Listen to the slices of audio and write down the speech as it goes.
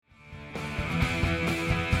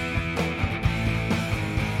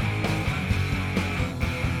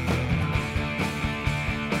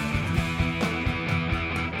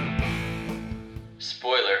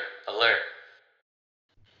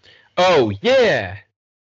Oh, yeah.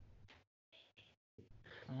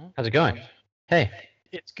 Oh, How's it going? Hey,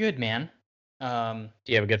 it's good, man. do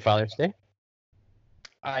you have a good Father's Day?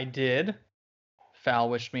 I did. Fal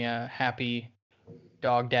wished me a happy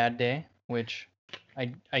dog dad day, which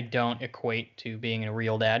I don't equate to being a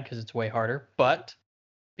real dad because it's way harder. But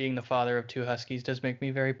being the father of two huskies does make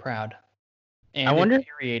me very proud I and wonder,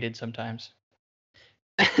 infuriated sometimes.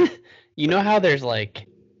 you know how there's like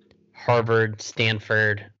Harvard,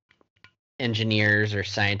 Stanford engineers or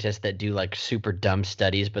scientists that do like super dumb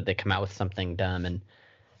studies, but they come out with something dumb. And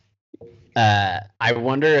I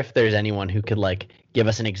wonder if there's anyone who could like give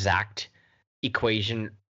us an exact equation,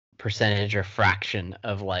 percentage, or fraction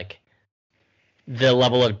of like the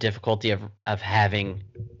level of difficulty of having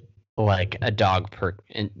like a dog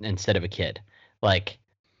instead of a kid. Like,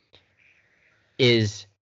 is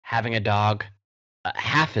having a dog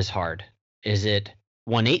half as hard? Is it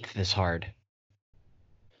 1/8 as hard?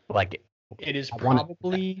 Like, It is I want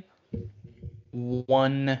probably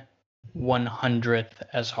 1/100th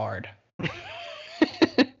as hard. to.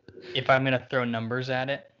 If I'm gonna throw numbers at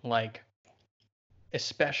it, like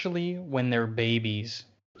especially when they're babies,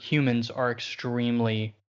 humans are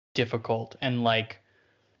extremely difficult and like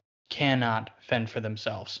cannot fend for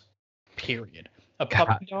themselves. Period. A God,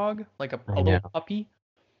 puppy dog, like a I know. little puppy,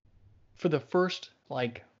 for the first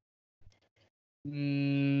like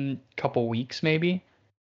couple weeks maybe,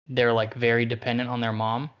 they're like very dependent on their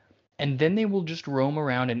mom, and then they will just roam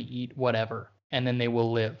around and eat whatever, and then they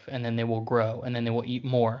will live, and then they will grow, and then they will eat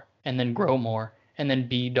more, and then grow more, and then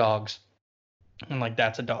be dogs, and like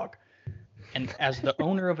that's a dog. And as the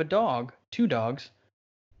owner of a dog, two dogs,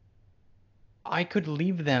 I could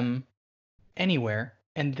leave them anywhere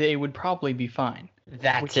and they would probably be fine.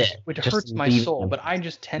 That's it. Which Just hurts my leave soul, them. but I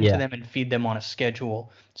just tend to Yeah. them and feed them on a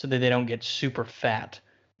schedule so that they don't get super fat.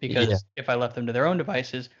 Yeah. Because if I left them to their own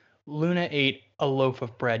devices, Luna ate a loaf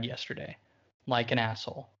of bread yesterday, like an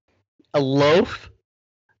asshole. A loaf?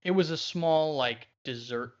 It was a small like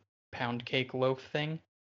dessert pound cake loaf thing,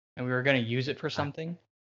 and we were gonna use it for something.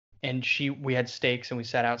 And we had steaks and we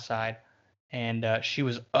sat outside, and she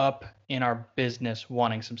was up in our business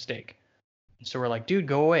wanting some steak. So we're like, dude,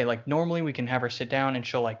 go away. Like normally we can have her sit down and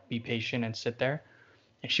she'll like be patient and sit there.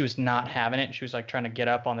 And she was not having it. She was like trying to get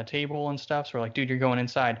up on the table and stuff. So we're like, dude, you're going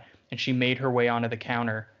inside. And she made her way onto the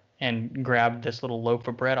counter and grabbed this little loaf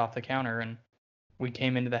of bread off the counter. And we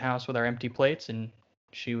came into the house with our empty plates and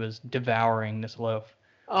she was devouring this loaf.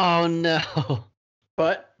 Oh no.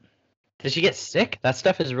 But Did she get sick? That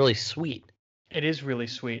stuff is really sweet. it is really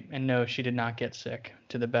sweet. And no, she did not get sick,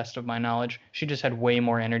 to the best of my knowledge. She just had way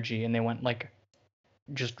more energy and they went like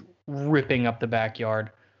just ripping up the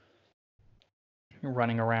backyard,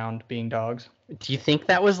 running around being dogs. Do you think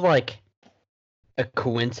that was like a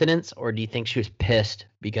coincidence, or do you think she was pissed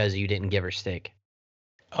because you didn't give her steak?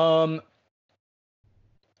 Um,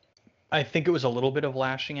 I think it was a little bit of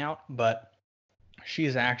lashing out, but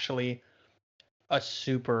she's actually a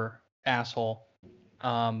super asshole.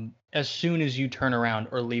 As soon as you turn around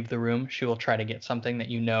or leave the room, she will try to get something that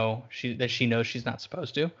she knows she's not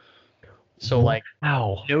supposed to. So like,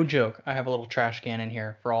 Ow. no joke, I have a little trash can in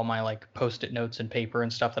here for all my like post-it notes and paper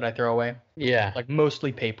and stuff that I throw away. Yeah. Like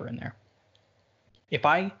mostly paper in there. If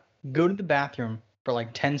I go to the bathroom for like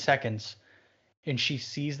 10 seconds and she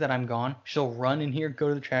sees that I'm gone, she'll run in here, go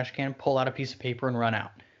to the trash can, pull out a piece of paper, and run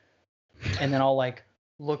out. And then I'll like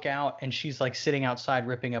look out, and she's like sitting outside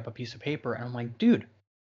ripping up a piece of paper, and I'm like, dude,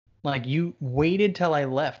 like you waited till I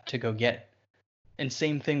left to go get it. And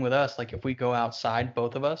same thing with us, like if we go outside,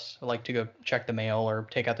 both of us, like to go check the mail or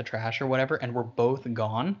take out the trash or whatever, and we're both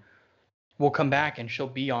gone, we'll come back and she'll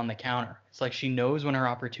be on the counter. It's like she knows when her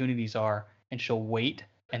opportunities are, and she'll wait,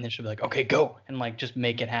 and then she'll be like, okay, go, and like just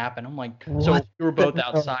make it happen. I'm like, so What we were both the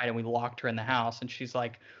hell? outside and we locked her in the house, and she's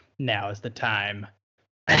like, now is the time.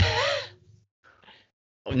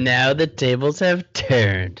 Now the tables have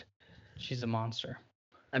turned. She's a monster.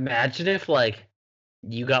 Imagine if like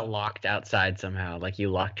you got locked outside somehow, like you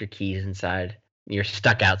locked your keys inside, you're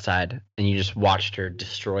stuck outside, and you just watched her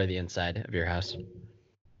destroy the inside of your house.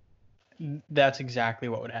 That's exactly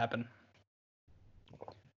what would happen.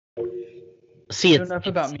 See, So enough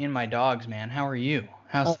about me and my dogs, man. How are you?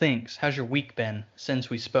 How's things? How's your week been since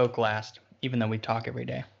we spoke last? Even though we talk every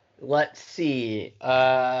day. Let's see.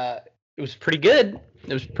 It was pretty good.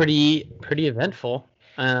 It was pretty eventful.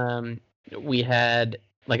 We had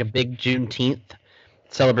like a big Juneteenth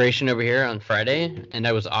celebration over here on Friday, and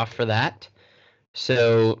I was off for that.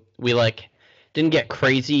 So we like didn't get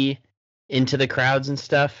crazy into the crowds and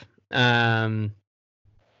stuff. We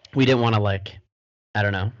didn't want to like, I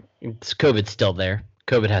don't know. COVID's still there.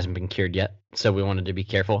 COVID hasn't been cured yet, so we wanted to be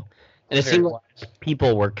careful. And it Very seemed wise. like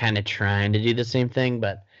people were kind of trying to do the same thing,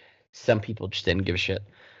 but some people just didn't give a shit.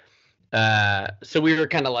 So we were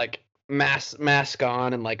kind of like mask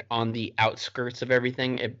on and like on the outskirts of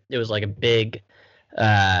everything. It was like a big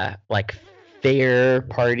like fair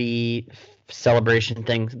party celebration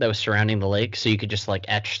thing that was surrounding the lake, so you could just like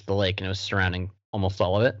etch the lake and it was surrounding almost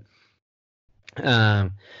all of it.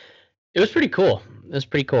 It was pretty cool. It was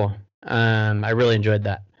pretty cool. I really enjoyed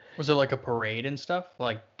that. Was it like a parade and stuff,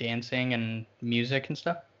 like dancing and music and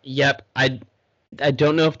stuff? Yep, I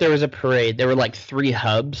don't know if there was a parade. There were like 3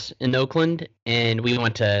 hubs in Oakland, and we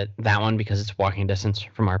went to that one because it's walking distance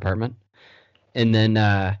from our apartment. And then,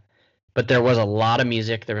 but there was a lot of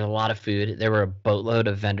music. There was a lot of food. There were a boatload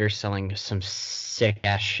of vendors selling some sick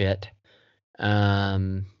ass shit.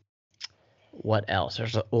 What else?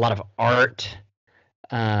 There's a lot of art.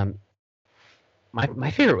 My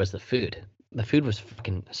favorite was the food. The food was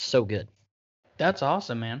fucking so good. That's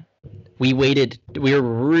awesome, man. We waited. We were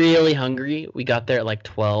really hungry. We got there at like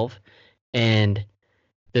 12, and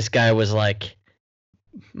this guy was like,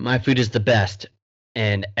 "My food is the best,"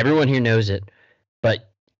 and everyone here knows it.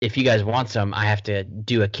 But if you guys want some, I have to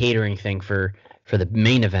do a catering thing for the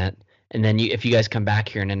main event, and then if you guys come back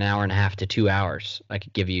here in an hour and a half to 2 hours, I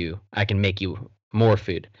can make you more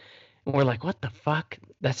food. And we're like, "What the fuck?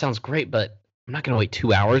 That sounds great, but I'm not gonna wait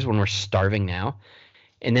 2 hours when we're starving now."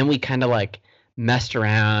 And then we kind of like messed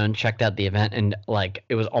around, checked out the event, and like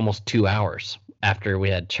it was almost 2 hours after we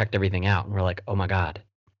had checked everything out. And we're like, "Oh my god,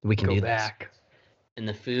 we can Go do back. this!" And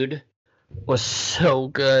the food was so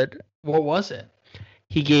good. What was it?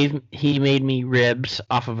 He made me ribs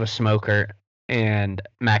off of a smoker and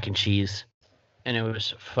mac and cheese, and it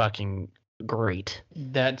was fucking great.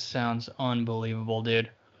 That sounds unbelievable, dude.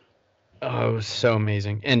 Oh, it was so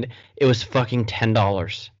amazing, and it was fucking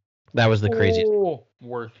 $10. That was the craziest. Oh,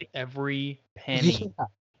 worth every penny.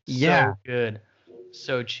 Yeah. So good.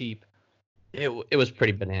 So cheap. It was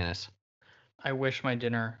pretty bananas. I wish my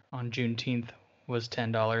dinner on Juneteenth was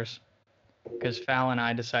 $10 because Fal and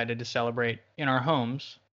I decided to celebrate in our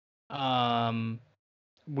homes.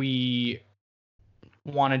 We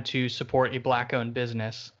wanted to support a black-owned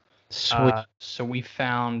business. Sweet. So we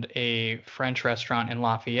found a French restaurant in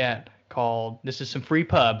Lafayette called, this is some free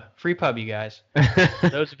pub, you guys.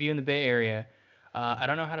 Those of you in the Bay Area, I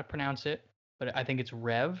don't know how to pronounce it, but I think it's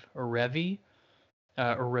Rev or Revy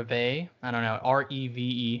or Reve, I don't know,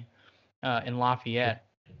 Reve in Lafayette.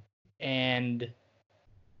 And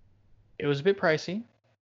it was a bit pricey,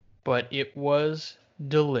 but it was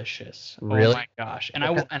delicious. Really? Oh my gosh. And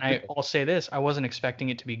I'll say this, I wasn't expecting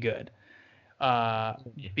it to be good.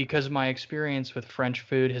 Because my experience with French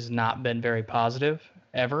food has not been very positive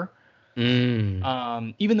ever.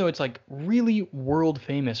 Even though it's like really world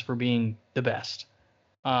famous for being the best.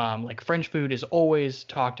 Like French food is always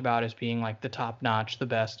talked about as being like the top notch, the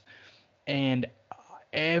best. And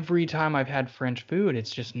every time I've had French food,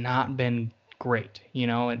 it's just not been great, you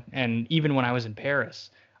know? And even when I was in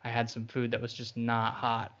Paris, I had some food that was just not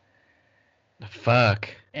hot. Fuck.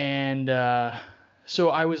 And so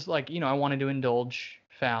I was like, you know, I wanted to indulge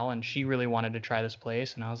Fal, and she really wanted to try this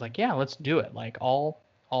place, and I was like, yeah, let's do it. Like all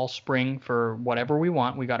spring for whatever we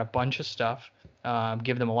want. We got a bunch of stuff.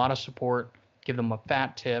 Give them a lot of support. Give them a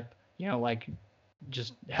fat tip. You know, like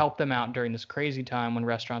just help them out during this crazy time when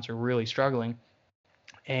restaurants are really struggling.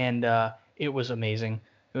 And it was amazing.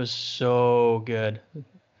 It was so good.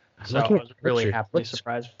 So I was really happily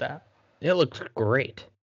surprised with that. It looks great.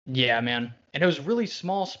 Yeah, man. And it was a really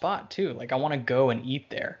small spot too. Like I want to go and eat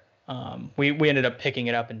there. We ended up picking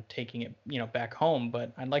it up and taking it, you know, back home,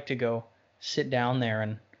 but I'd like to go sit down there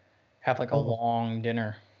and have like a long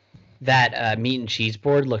dinner. That meat and cheese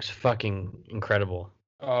board looks fucking incredible.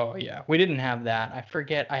 Oh yeah. We didn't have that. I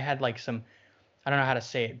forget. I had like some, I don't know how to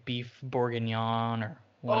say it, beef bourguignon or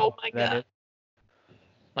what. Oh my god. Is.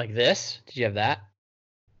 Like this? Did you have that?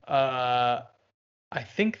 I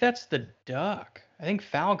think that's the duck. I think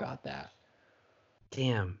Fal got that.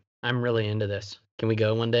 Damn, I'm really into this. Can we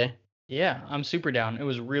go one day? Yeah, I'm super down. It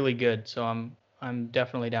was really good, so I'm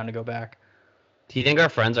definitely down to go back. Do you think our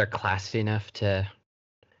friends are classy enough to,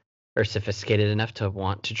 or sophisticated enough to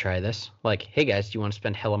want to try this? Like, hey guys, do you want to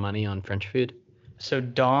spend hella money on French food? So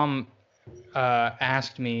Dom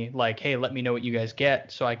asked me like, hey, let me know what you guys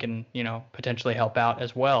get so I can, you know, potentially help out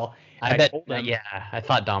as well. I bet. Yeah, I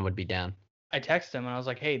thought Dom would be down. I texted him and I was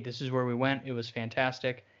like, hey, this is where we went. It was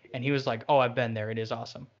fantastic. And he was like, oh, I've been there. It is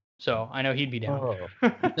awesome. So I know he'd be down.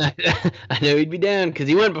 Oh. I know he'd be down because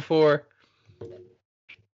he went before.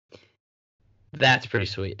 That's pretty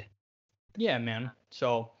sweet. Yeah, man.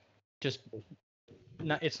 So just,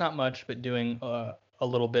 it's not much, but doing a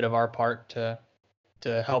little bit of our part to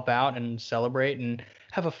to help out and celebrate and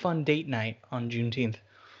have a fun date night on Juneteenth.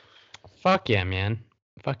 Fuck yeah, man.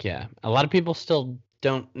 Fuck yeah. A lot of people still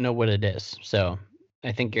don't know what it is, so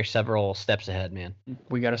I think you're several steps ahead, man.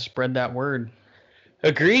 We got to spread that word.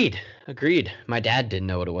 Agreed. My dad didn't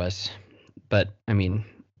know what it was, but I mean,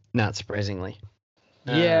 not surprisingly.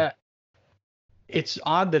 Yeah. It's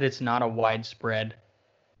odd that it's not a widespread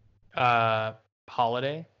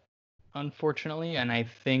holiday, unfortunately, and I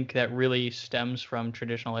think that really stems from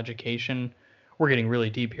traditional education. We're getting really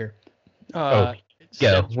deep here. Go.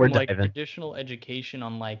 Stems We're from like diving. traditional education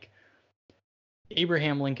on like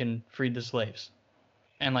Abraham Lincoln freed the slaves,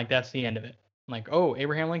 and like that's the end of it. Like, oh,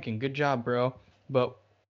 Abraham Lincoln, good job, bro. But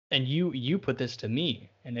and you put this to me,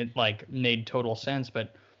 and it like made total sense.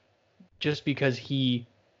 But just because he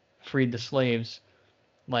freed the slaves,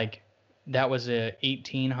 like that was the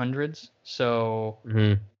 1800s, so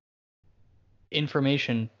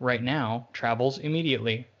information right now travels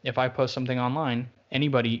immediately. If I post something online,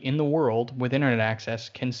 anybody in the world with internet access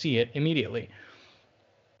can see it immediately.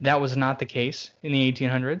 That was not the case in the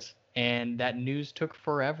 1800s, and that news took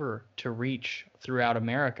forever to reach throughout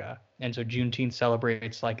America. And so Juneteenth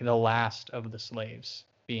celebrates like the last of the slaves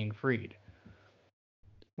being freed,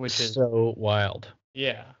 which is so wild.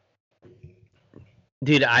 Yeah.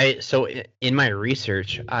 Dude, in my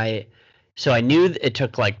research, I knew that it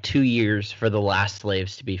took like 2 years for the last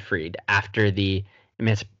slaves to be freed after the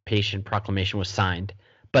Emancipation Proclamation was signed,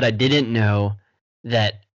 but I didn't know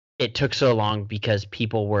that it took so long because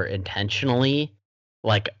people were intentionally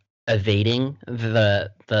like evading the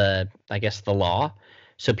I guess the law.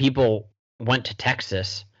 So people went to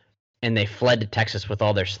Texas and they fled to Texas with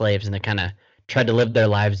all their slaves, and they kind of tried to live their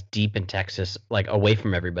lives deep in Texas, like away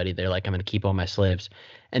from everybody. They're like, I'm going to keep all my slaves.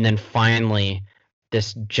 And then finally,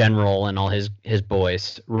 this general and all his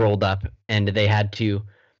boys rolled up, and they had to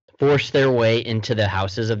force their way into the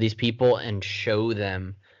houses of these people and show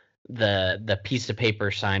them the piece of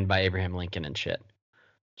paper signed by Abraham Lincoln and shit.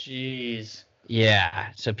 Jeez. Yeah,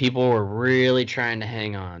 so people were really trying to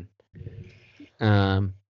hang on.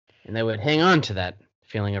 And they would hang on to that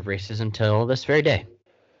feeling of racism till this very day.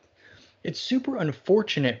 It's super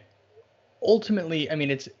unfortunate. Ultimately, I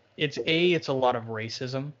mean, it's a lot of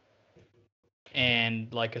racism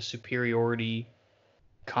and like a superiority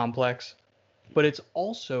complex, but it's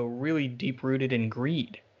also really deep rooted in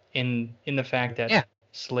greed, in the fact that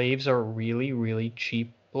slaves are really, really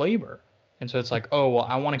cheap labor. And so it's like, oh, well,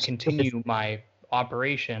 I want to continue my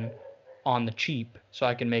operation on the cheap so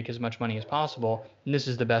I can make as much money as possible. And this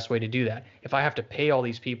is the best way to do that. If I have to pay all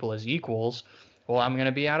these people as equals, well, I'm going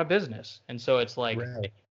to be out of business. And so it's like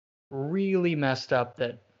really messed up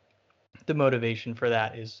that the motivation for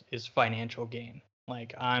that is financial gain.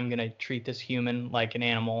 Like, I'm going to treat this human like an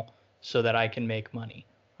animal so that I can make money.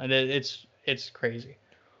 And it's crazy.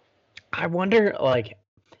 I wonder, like,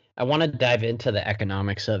 I want to dive into the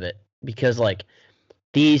economics of it, because like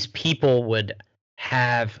these people would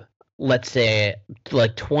have, let's say,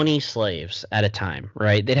 like 20 slaves at a time,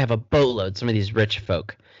 right? They'd have a boatload, some of these rich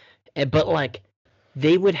folk. But like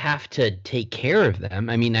they would have to take care of them.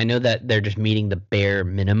 I mean, I know that they're just meeting the bare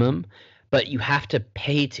minimum, but you have to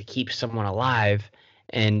pay to keep someone alive.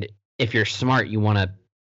 And if you're smart, you want to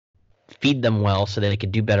feed them well so that they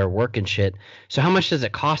could do better work and shit. So how much does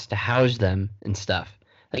it cost to house them and stuff?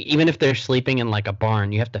 Like, even if they're sleeping in like a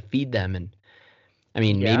barn, you have to feed them. And I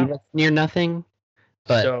mean, maybe that's near nothing,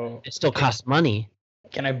 but it still costs money.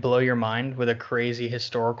 Can I blow your mind with a crazy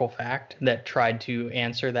historical fact that tried to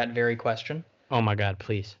answer that very question? Oh my God,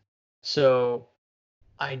 please. So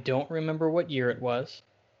I don't remember what year it was,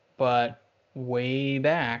 but way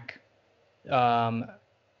back, there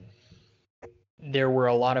were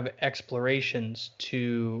a lot of explorations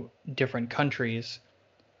to different countries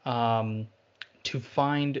to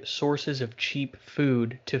find sources of cheap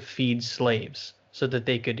food to feed slaves so that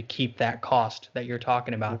they could keep that cost that you're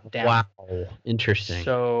talking about down. Wow, interesting.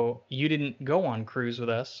 So you didn't go on cruise with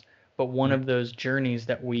us, but one of those journeys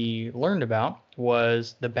that we learned about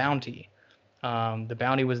was the Bounty. The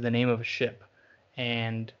Bounty was the name of a ship,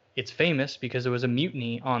 and it's famous because there was a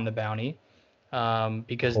mutiny on the Bounty,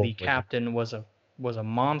 because the captain was a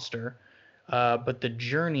monster. But the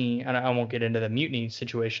journey, and I won't get into the mutiny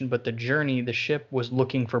situation, but the journey, the ship was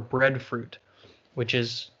looking for breadfruit, which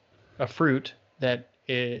is a fruit that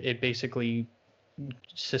it basically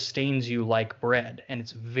sustains you like bread, and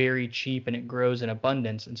it's very cheap and it grows in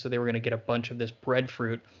abundance. And so they were going to get a bunch of this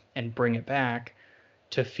breadfruit and bring it back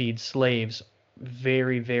to feed slaves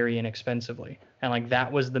very, very inexpensively. And like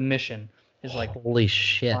that was the mission, is like, holy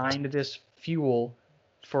shit, find this fuel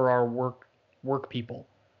for our work people.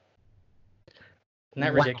 Isn't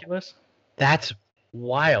that ridiculous? That's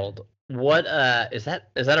Wild. What is that?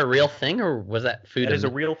 Is that a real thing or was that food? That is a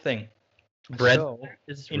real thing. bread So,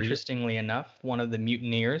 is real? interestingly enough, one of the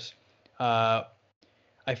mutineers, uh,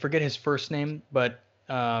 I forget his first name, but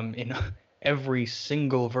in every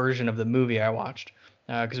single version of the movie I watched,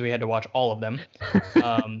 because we had to watch all of them,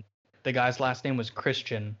 the guy's last name was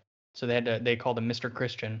Christian, so they called him Mr.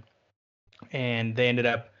 Christian, and they ended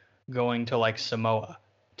up going to like Samoa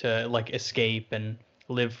to like escape and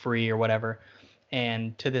live free or whatever.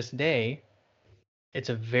 And to this day, it's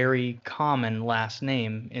a very common last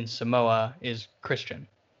name in Samoa is Christian.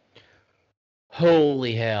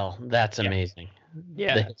 Holy hell, that's Yeah. amazing.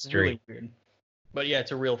 Yeah, The it's history. really weird. But yeah,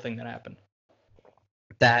 it's a real thing that happened.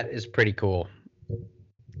 That is pretty cool.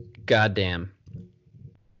 Goddamn.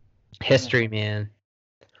 History, man.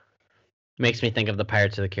 Makes me think of the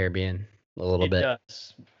Pirates of the Caribbean a little bit. It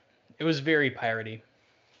does. It was very piratey.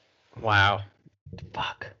 Wow.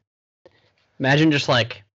 Fuck. Imagine just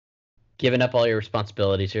like giving up all your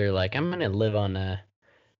responsibilities. You're like, I'm gonna live on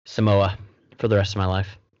Samoa for the rest of my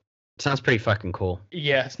life. Sounds pretty fucking cool.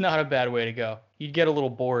 Yeah, it's not a bad way to go. You'd get a little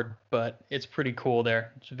bored, but it's pretty cool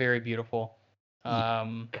there. It's very beautiful.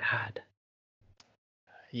 God.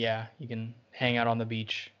 Yeah, you can hang out on the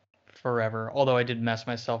beach forever. Although I did mess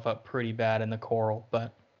myself up pretty bad in the coral,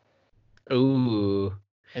 but Ooh.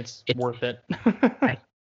 it's It's- worth it.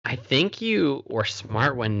 I think you were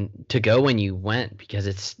smart when you went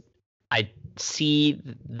because I see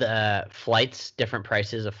the flights, different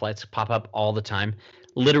prices of flights pop up all the time.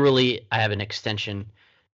 Literally, I have an extension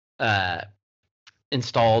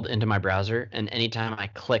installed into my browser, and anytime I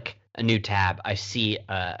click a new tab, I see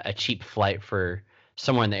a cheap flight for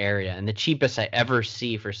somewhere in the area, and the cheapest I ever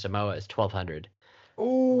see for Samoa is 1,200.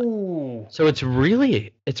 Ooh. So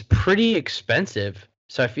it's pretty expensive.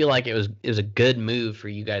 So I feel like it was a good move for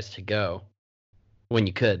you guys to go when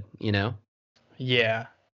you could, you know? Yeah.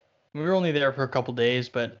 We were only there for a couple days,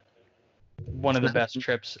 but one of the best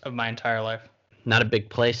trips of my entire life. Not a big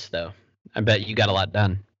place though. I bet you got a lot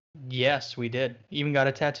done. Yes, we did. Even got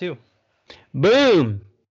a tattoo. Boom.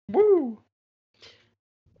 Woo!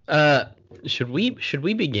 Should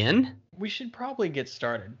we begin? We should probably get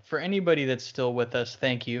started. For anybody that's still with us,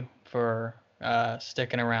 thank you for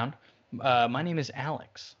sticking around. My name is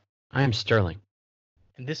Alex, I am Sterling.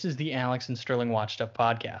 and this is the Alex and Sterling Watch Stuff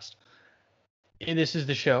podcast. And this is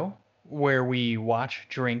the show where we watch,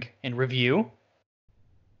 drink, and review.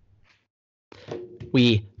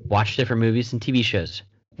 We watch different movies and TV shows.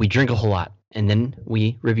 We drink a whole lot, and then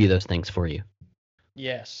we review those things for you.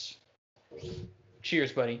 Yes.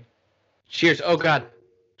 Cheers, buddy. Cheers. Oh God.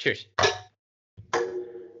 Cheers.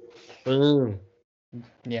 Boom.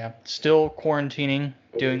 Yeah, still quarantining,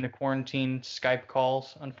 doing the quarantine Skype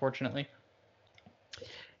calls, unfortunately.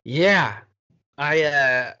 Yeah.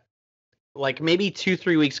 I like maybe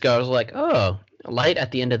 2-3 weeks ago I was like, oh, light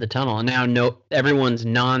at the end of the tunnel. And now no everyone's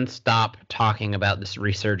nonstop talking about this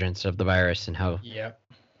resurgence of the virus and how Yep.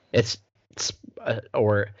 it's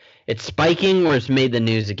or it's spiking or it's made the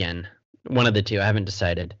news again. One of the two. I haven't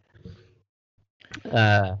decided.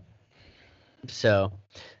 So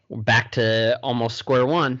we're back to almost square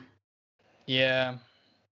one. Yeah.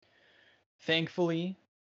 Thankfully,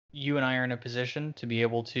 you and I are in a position to be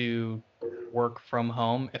able to work from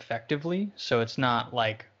home effectively, so it's not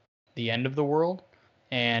like the end of the world.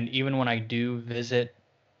 And even when I do visit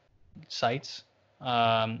sites,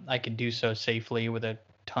 I can do so safely with a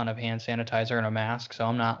ton of hand sanitizer and a mask, so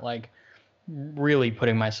I'm not like really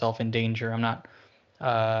putting myself in danger. I'm not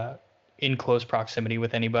in close proximity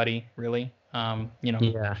with anybody, really.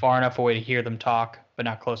 Yeah. Far enough away to hear them talk, but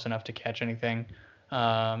not close enough to catch anything.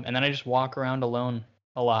 And then I just walk around alone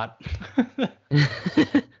a lot.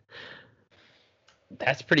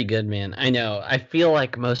 That's pretty good, man. I know. I feel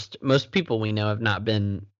like most people we know have not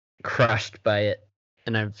been crushed by it,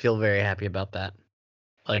 and I feel very happy about that.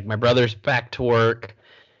 Like my brother's back to work,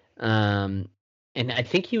 and I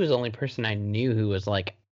think he was the only person I knew who was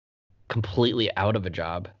like completely out of a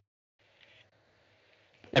job.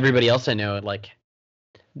 Everybody else I know, like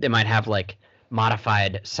they might have like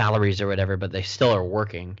modified salaries or whatever, but they still are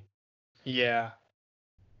working. Yeah.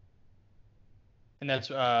 And that's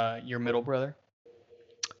your middle brother?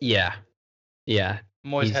 Yeah.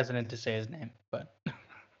 I'm always He's- hesitant to say his name, but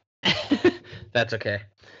That's okay.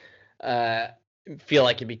 Feel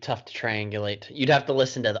like it'd be tough to triangulate. You'd have to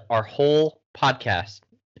listen to our whole podcast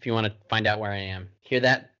if you want to find out where I am. Hear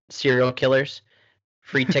that, serial killers?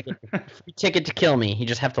 Free ticket to kill me. You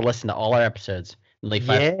just have to listen to all our episodes. Like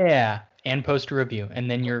yeah. And post a review, and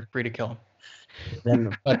then you're free to kill him.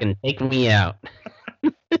 then fucking take me out.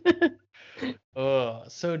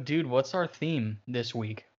 So dude, what's our theme this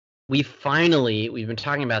week? we've been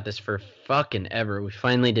talking about this for fucking ever. We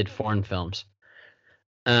finally did foreign films.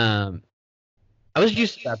 Um, I was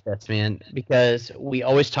just about this, man, because we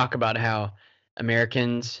always talk about how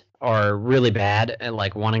Americans are really bad at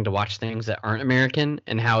like wanting to watch things that aren't American,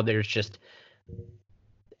 and how there's just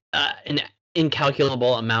an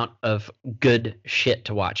incalculable amount of good shit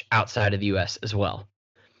to watch outside of the U.S. as well.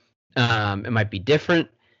 It might be different,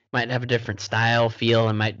 might have a different style, feel,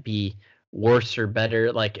 it might be worse or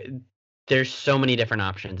better. Like, there's so many different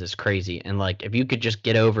options. It's crazy. And like, if you could just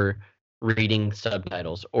get over reading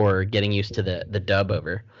subtitles or getting used to the dub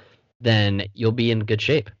over, then you'll be in good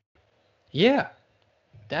shape. Yeah,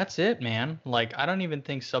 that's it, man. Like, I don't even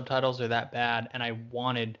think subtitles are that bad, and I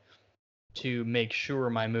wanted to make sure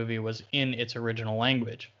my movie was in its original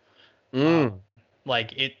language.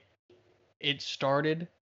 Like, it started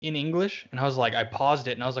in English, and I was like, I paused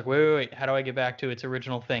it, and I was like, wait, how do I get back to its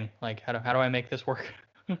original thing? Like, how do I make this work?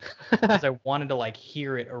 Because I wanted to like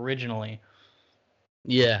hear it originally.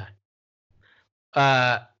 Yeah.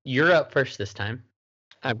 You're up first this time,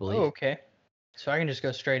 I believe. Oh, okay. So I can just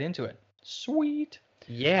go straight into it. Sweet.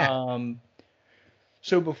 Yeah.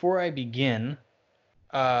 So before I begin,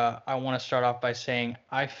 I want to start off by saying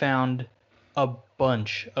I found a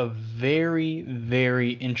bunch of very,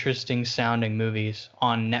 very interesting sounding movies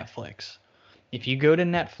on Netflix. If you go to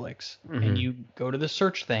Netflix and you go to the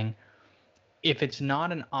search thing, if it's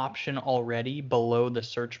not an option already below the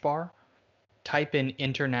search bar, type in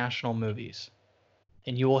international movies,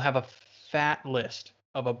 and you will have a fat list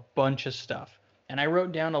of a bunch of stuff. And I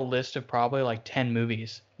wrote down a list of probably like 10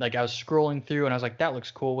 movies. Like, I was scrolling through and I was like, that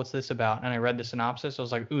looks cool. What's this about? And I read the synopsis. I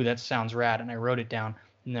was like, ooh, that sounds rad. And I wrote it down.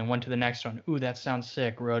 And then went to the next one. Ooh, that sounds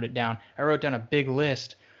sick. Wrote it down. I wrote down a big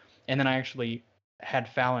list. And then I actually had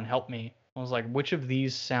Fallon help me. I was like, which of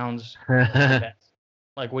these sounds the best?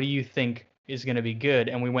 Like, what do you think is going to be good?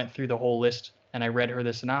 And we went through the whole list and I read her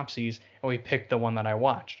the synopses and we picked the one that I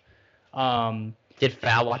watched. Did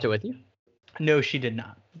Fal watch it with you? No, she did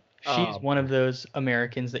not. She's Oh. one of those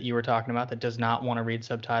Americans that you were talking about that does not want to read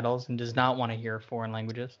subtitles and does not want to hear foreign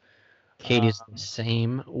languages. Katie's the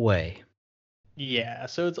same way. Yeah,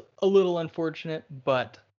 so it's a little unfortunate,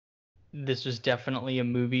 but this was definitely a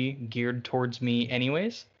movie geared towards me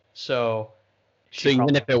anyways. So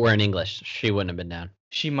even if it were in English, she wouldn't have been down.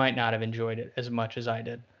 She might not have enjoyed it as much as I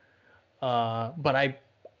did. But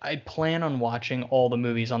I plan on watching all the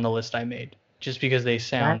movies on the list I made just because they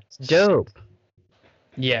sound dope.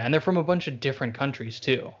 Yeah, and they're from a bunch of different countries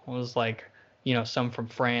too. It was like, some from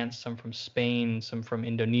France, some from Spain, some from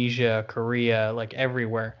Indonesia, Korea, like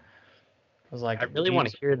everywhere. I was like, I really want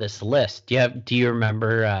to hear this list. Do you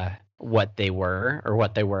remember what they were or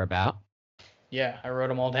what they were about? Yeah, I wrote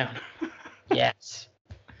them all down. Yes.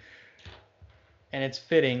 And it's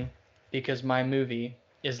fitting because my movie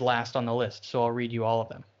is last on the list, so I'll read you all of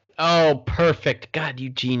them. Oh, perfect. God, you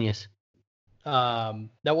genius.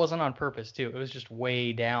 That wasn't on purpose too. It was just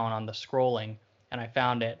way down on the scrolling, and I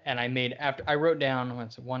found it, and I wrote down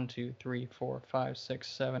 1, 2, 3, 4, 5,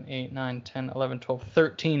 6, 7, 8, 9, 10, 11, 12,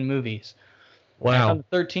 13 movies. Wow. And I found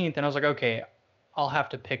the 13th, and I was like, okay, I'll have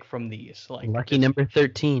to pick from these. Like, lucky number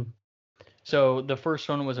 13. So the first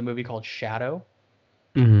one was a movie called Shadow.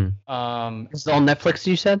 Mm-hmm. This is all Netflix,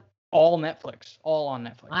 you said? All Netflix. All on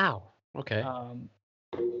Netflix. Wow. Okay.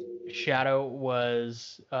 Shadow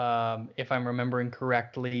was, if I'm remembering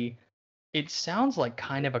correctly, it sounds like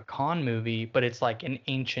kind of a con movie, but it's like in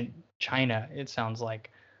ancient China. It sounds like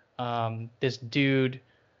this dude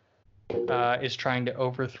is trying to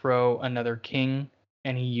overthrow another king,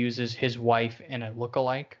 and he uses his wife in a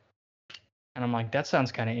lookalike. And I'm like, that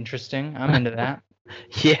sounds kind of interesting. I'm into that.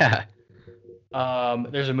 Yeah.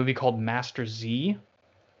 There's a movie called Master Z,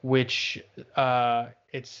 which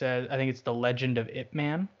it says, I think it's the Legend of Ip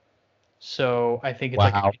Man. So I think it's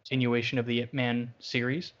like a continuation of the Ip Man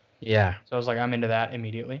series. Yeah. So I was like, I'm into that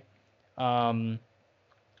immediately. The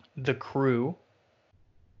Crew.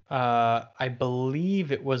 I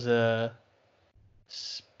believe it was a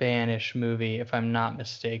Spanish movie, if I'm not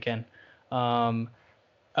mistaken, about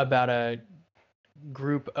a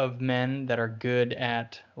group of men that are good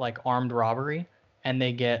at like armed robbery, and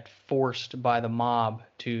they get forced by the mob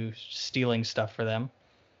to stealing stuff for them.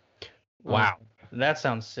 Wow. That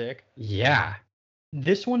sounds sick. Yeah.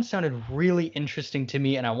 This one sounded really interesting to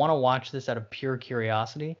me, and I want to watch this out of pure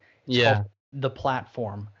curiosity. It's called The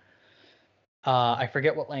Platform. I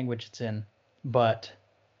forget what language it's in, but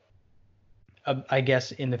I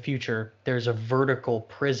guess in the future there's a vertical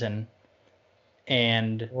prison,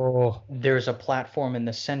 and there's a platform in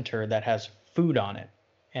the center that has food on it,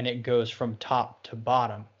 and it goes from top to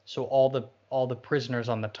bottom. So all the prisoners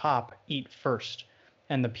on the top eat first,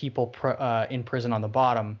 and the people in prison on the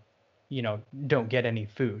bottom, don't get any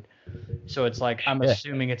food. So it's like I'm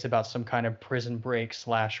assuming it's about some kind of prison break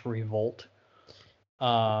 / revolt.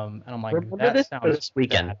 And I'm like, Remember that this for sounds this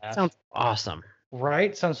weekend. badass. Sounds awesome.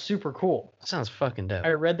 Right? Sounds super cool. Sounds fucking dope. I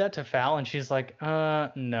read that to Fal, and she's like,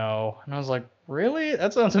 no. And I was like, really?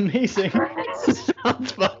 That sounds amazing.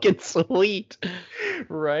 Sounds fucking sweet.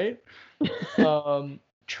 Right?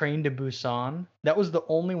 Train to Busan. That was the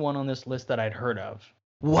only one on this list that I'd heard of.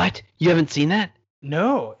 What? You haven't seen that?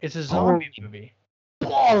 No, it's a zombie movie.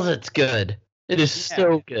 Balls, it's good. It is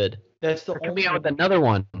so good. That's the We're only coming out with another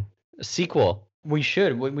one, a sequel. We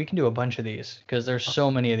should. We can do a bunch of these because there's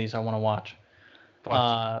so many of these I want to watch.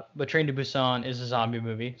 But Train to Busan is a zombie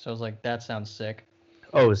movie, so I was like, that sounds sick.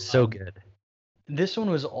 Oh, it's so good. This one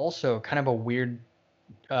was also kind of a weird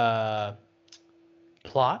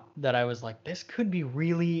plot that I was like, this could be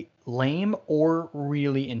really lame or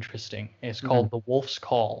really interesting. It's called The Wolf's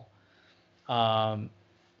Call.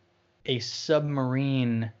 A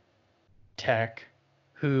submarine tech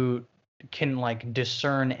who can like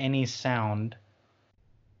discern any sound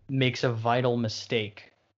makes a vital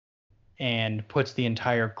mistake and puts the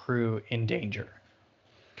entire crew in danger.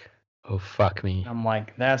 Oh, fuck me. I'm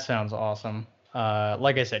like, that sounds awesome.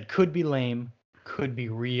 Like I said, could be lame, could be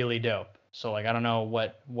really dope. So like, I don't know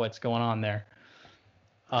what's going on there.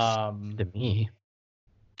 To me.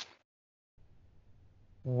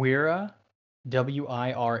 Wira,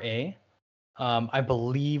 Wira, I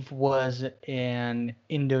believe was an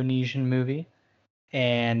Indonesian movie.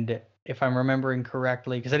 And if I'm remembering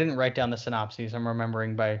correctly, because I didn't write down the synopses, I'm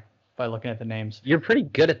remembering by looking at the names. You're pretty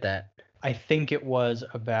good at that. I think it was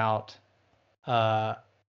about a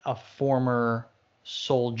former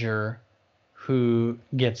soldier who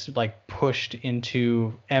gets like pushed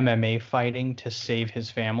into MMA fighting to save his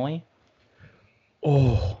family.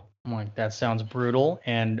 Oh. I'm like, that sounds brutal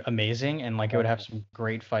and amazing, and like it would have some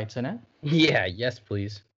great fights in it. Yeah, yes,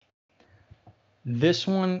 please. This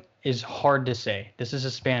one is hard to say. This is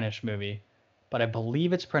a Spanish movie, but I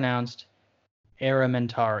believe it's pronounced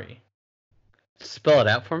Errementari. Spell it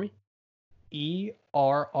out for me.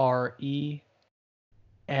 ERREMENTARI.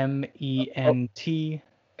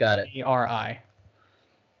 Got it.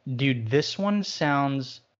 Dude, this one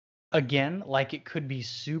sounds, again, like it could be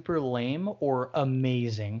super lame or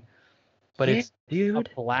amazing. But Yeah, it's dude.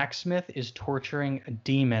 A blacksmith is torturing a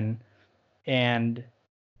demon, and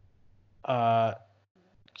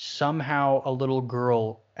somehow a little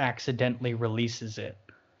girl accidentally releases it.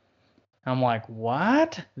 I'm like,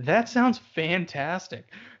 what? That sounds fantastic.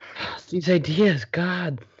 These ideas,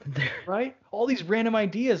 God. Right? All these random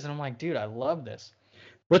ideas, and I'm like, dude, I love this.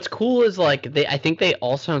 What's cool is like I think they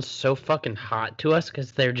all sound so fucking hot to us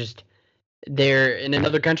because they're in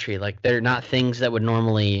another country. Like they're not things that would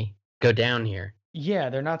normally go down here. Yeah,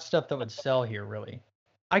 they're not stuff that would sell here, really.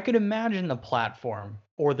 I could imagine the platform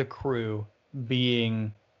or the crew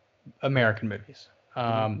being American movies.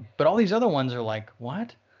 But all these other ones are like,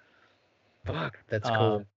 what? Fuck, that's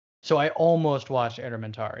cool. So I almost watched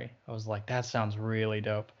Errementari. I was like, that sounds really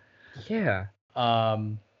dope. Yeah.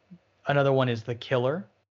 Another one is The Killer,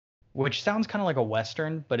 which sounds kind of like a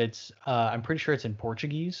Western, but it's I'm pretty sure it's in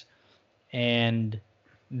Portuguese. And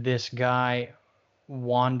this guy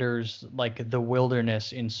wanders like the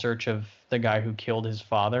wilderness in search of the guy who killed his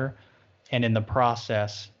father, and in the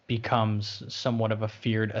process becomes somewhat of a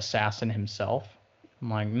feared assassin himself. I'm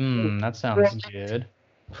like, that sounds good.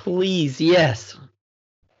 Please, yes.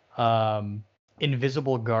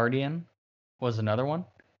 Invisible Guardian was another one,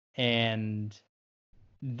 and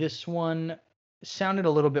this one sounded a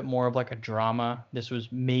little bit more of like a drama. This was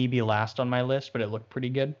maybe last on my list, but it looked pretty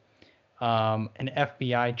good. An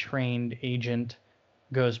FBI trained agent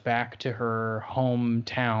goes back to her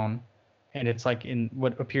hometown, and it's like in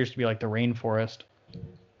what appears to be like the rainforest,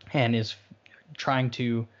 and is trying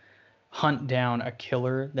to hunt down a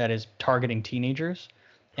killer that is targeting teenagers,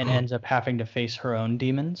 and ends up having to face her own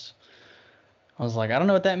demons. I was like, I don't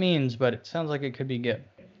know what that means, but it sounds like it could be good.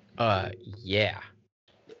 Yeah.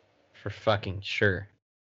 For fucking sure.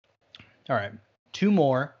 All right, 2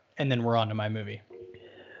 more, and then we're on to my movie.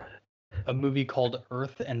 A movie called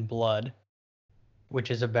Earth and Blood, which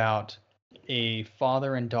is about a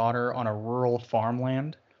father and daughter on a rural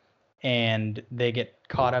farmland, and they get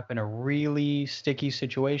caught up in a really sticky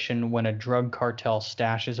situation when a drug cartel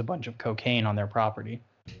stashes a bunch of cocaine on their property.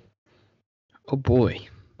 Oh boy.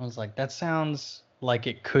 I was like, that sounds like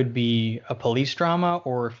it could be a police drama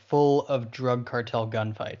or full of drug cartel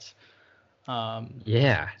gunfights.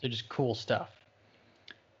 Yeah. So just cool stuff.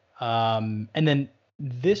 And then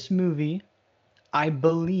this movie, I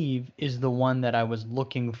believe is the one that I was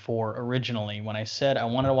looking for originally when I said I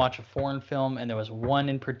wanted to watch a foreign film, and there was one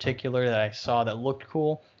in particular that I saw that looked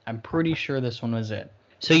cool. I'm pretty sure this one was it.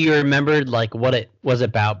 So you remembered like what it was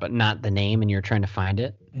about, but not the name, and you're trying to find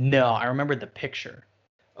it? No, I remember the picture.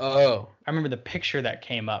 Oh. I remember the picture that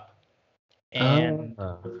came up, and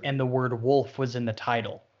the word wolf was in the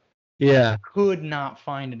title. Yeah. Could not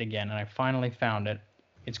find it again, and I finally found it.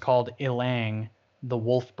 It's called Ilang, the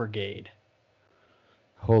Wolf Brigade.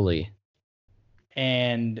 Holy.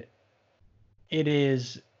 And it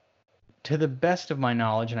is, to the best of my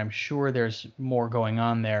knowledge, and I'm sure there's more going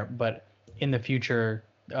on there, but in the future,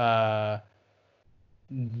 I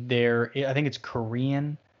think it's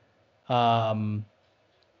Korean. In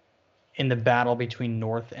the battle between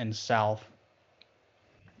North and South,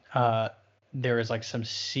 there is like some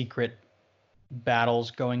secret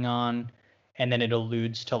battles going on, and then it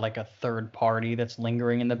alludes to like a third party that's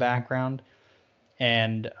lingering in the background.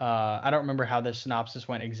 And I don't remember how the synopsis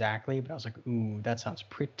went exactly, but I was like, ooh, that sounds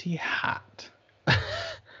pretty hot.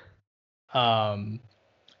 And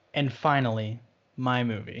finally, my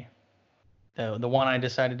movie. The one I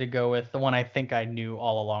decided to go with, the one I think I knew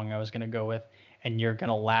all along I was going to go with, and you're going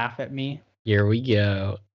to laugh at me. Here we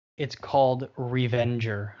go. It's called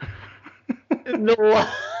Revenger. No.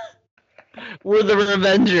 We're the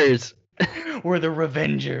Revengers. We're the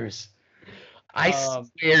Revengers. I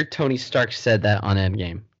swear Tony Stark said that on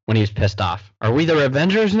Endgame when he was pissed off. Are we the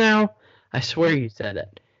Revengers now? I swear you said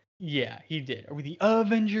it. Yeah, he did. Are we the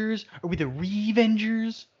Avengers? Are we the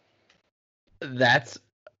Revengers?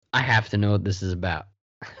 I have to know what this is about.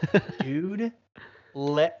 Dude,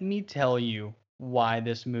 let me tell you why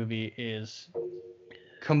this movie is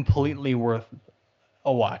completely worth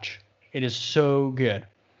a watch. It is so good.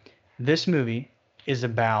 This movie is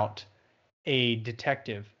about a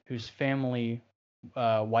detective whose family,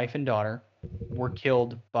 wife and daughter, were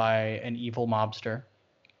killed by an evil mobster.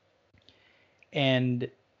 And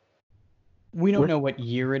we don't know what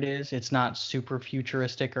year it is. It's not super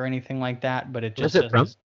futuristic or anything like that, but it just Where's it from?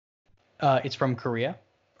 It's from Korea.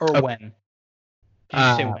 Or when? Did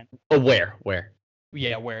you say when? Oh, where?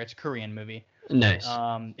 Yeah, where. It's a Korean movie. Nice.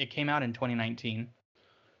 It came out in 2019.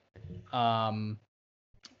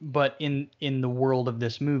 But in the world of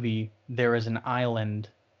this movie, there is an island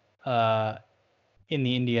in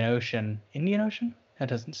the Indian Ocean. Indian Ocean? That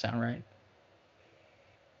doesn't sound right.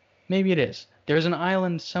 Maybe it is. There's an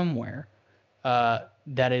island somewhere that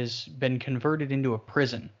has been converted into a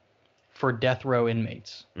prison for death row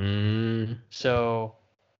inmates. So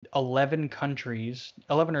 11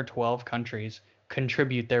 or 12 countries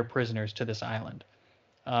contribute their prisoners to this island.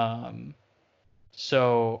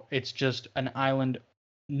 So it's just an island,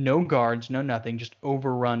 no guards, no nothing, just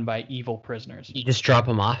overrun by evil prisoners. You just drop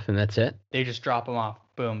them off and that's it? They just drop them off.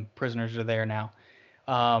 Boom, prisoners are there now.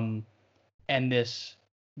 And this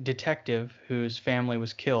detective whose family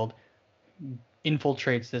was killed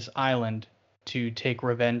infiltrates this island to take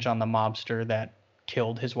revenge on the mobster that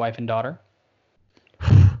killed his wife and daughter.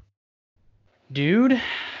 Dude,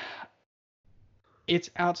 it's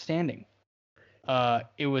outstanding.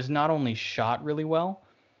 It was not only shot really well,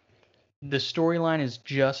 the storyline is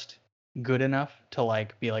just good enough to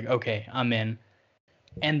like be like, okay, I'm in.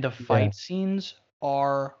 And the fight scenes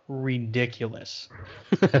are ridiculous.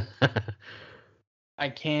 I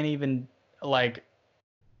can't even, like,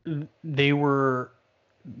 they were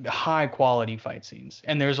high quality fight scenes.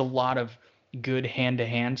 And there's a lot of good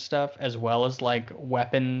hand-to-hand stuff as well as like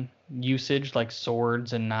weapon usage, like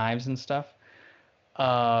swords and knives and stuff.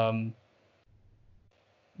 But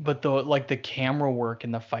the camera work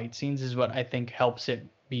in the fight scenes is what I think helps it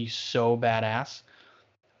be so badass.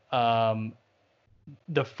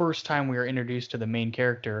 The first time we were introduced to the main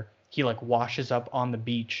character, he like washes up on the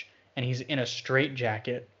beach and he's in a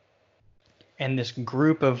straitjacket. And this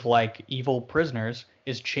group of like evil prisoners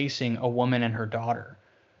is chasing a woman and her daughter.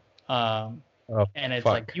 And it's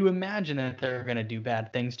like, you imagine that they're going to do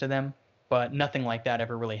bad things to them, but nothing like that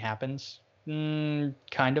ever really happens.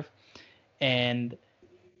 Kind of. And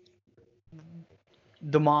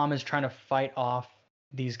the mom is trying to fight off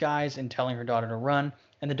these guys and telling her daughter to run,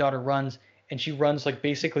 and the daughter runs, and she runs like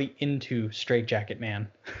basically into Straitjacket Man.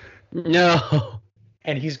 No.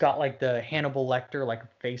 And he's got like the Hannibal Lecter like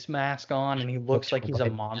face mask on, and he looks like he's a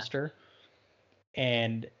monster.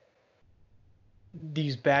 And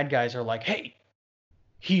these bad guys are like, hey,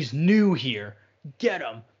 he's new here, get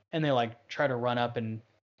him. And they like try to run up and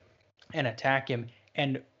attack him,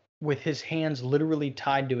 and with his hands literally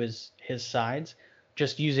tied to his sides,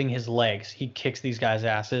 just using his legs, he kicks these guys'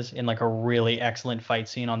 asses in like a really excellent fight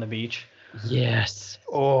scene on the beach. Yes.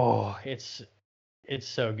 Oh, it's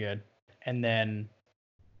so good. and then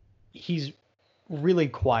he's really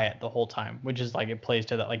quiet the whole time, which is like it plays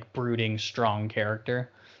to that like brooding, strong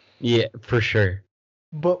character. Yeah, for sure.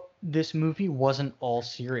 But this movie wasn't all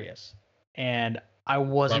serious, and I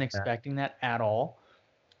wasn't Love that. expecting that at all.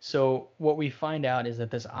 So what we find out is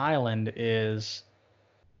that this island is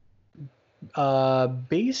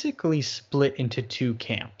basically split into two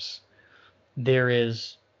camps. There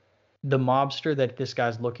is the mobster that this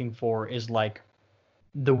guy's looking for is like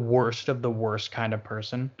the worst of the worst kind of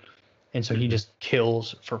person. And so he just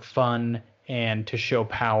kills for fun and to show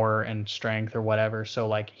power and strength or whatever. So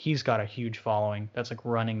like he's got a huge following that's like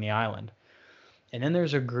running the island. And then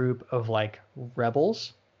there's a group of like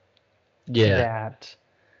rebels Yeah. that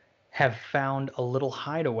have found a little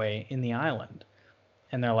hideaway in the island.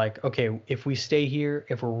 And they're like, okay, if we stay here,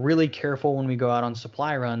 if we're really careful when we go out on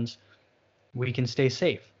supply runs, we can stay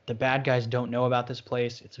safe. The bad guys don't know about this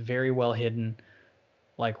place. It's very well hidden.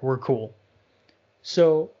 Like, we're cool.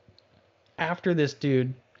 So after this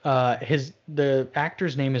dude, the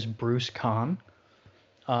actor's name is Bruce Kahn.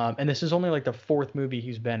 And this is only like the fourth movie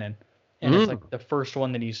he's been in. And it's like the first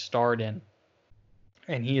one that he's starred in.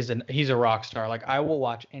 And he's a rock star. Like, I will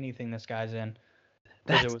watch anything this guy's in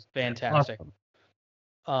because it was fantastic.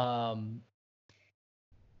 Awesome.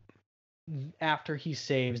 After he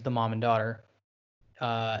saves the mom and daughter,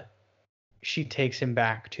 she takes him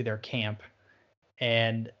back to their camp,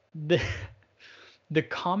 and the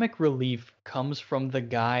comic relief comes from the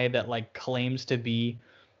guy that like claims to be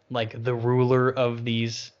like the ruler of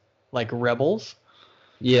these like rebels.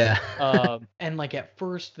 Yeah. And like at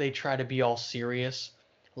first they try to be all serious,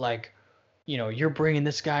 like, you know, you're bringing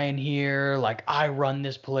this guy in here, like I run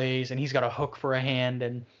this place, and he's got a hook for a hand,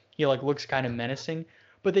 and he like looks kind of menacing.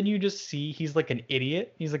 But then you just see he's like an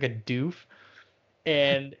idiot. He's like a doof,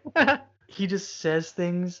 and he just says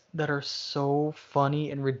things that are so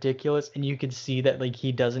funny and ridiculous, and you can see that like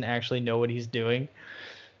he doesn't actually know what he's doing.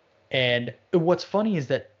 And what's funny is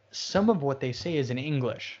that some of what they say is in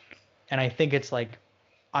English, and I think it's like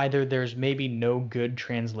either there's maybe no good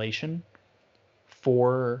translation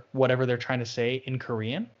for whatever they're trying to say in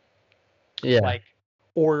Korean. Yeah. Like,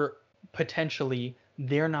 or potentially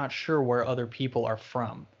they're not sure where other people are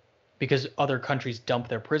from because other countries dump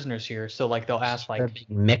their prisoners here. So like they'll ask like a big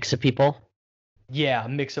mix of people. Yeah, a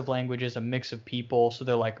mix of languages, a mix of people. So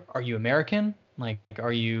they're like, "Are you American? Like,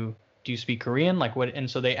 do you speak Korean? Like what?" And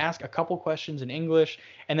so they ask a couple questions in English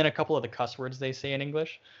and then a couple of the cuss words they say in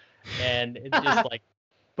English. And it's just like,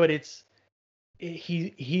 but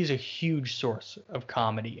he's a huge source of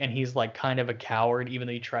comedy, and he's like kind of a coward, even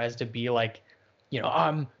though he tries to be like, you know,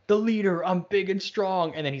 I'm the leader, I'm big and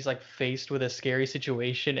strong, and then he's like faced with a scary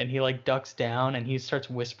situation and he like ducks down and he starts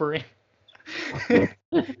whispering.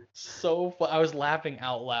 So fun. I was laughing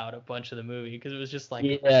out loud a bunch of the movie because it was just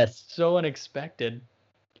like so unexpected.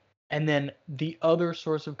 And then the other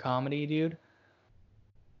source of comedy, dude,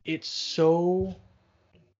 it's so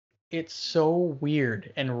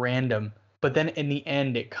weird and random, but then in the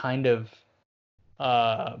end it kind of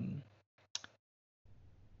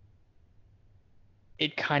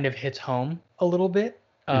hits home a little bit.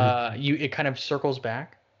 It kind of circles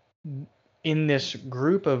back. In this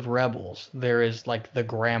group of rebels, there is like the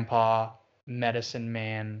grandpa medicine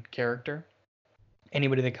man character.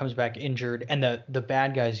 Anybody that comes back injured, and the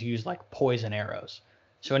bad guys use like poison arrows.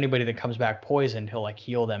 So anybody that comes back poisoned, he'll like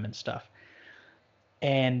heal them and stuff.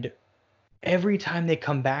 And every time they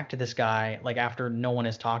come back to this guy, like after no one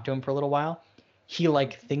has talked to him for a little while, he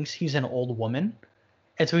like thinks he's an old woman.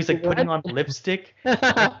 And so he's like putting on lipstick.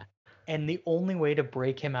 And the only way to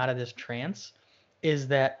break him out of this trance is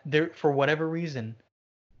that there, for whatever reason,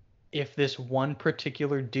 if this one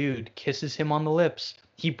particular dude kisses him on the lips,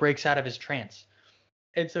 he breaks out of his trance.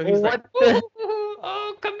 And so he's like,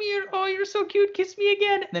 oh, come here. Oh, you're so cute. Kiss me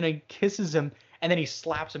again. And then he kisses him, and then he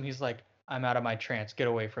slaps him. He's like, I'm out of my trance. Get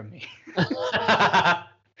away from me.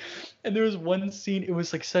 And there was one scene. It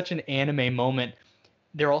was like such an anime moment.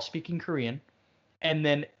 They're all speaking Korean. And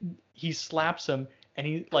then he slaps him. And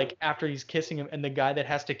he like, after he's kissing him, and the guy that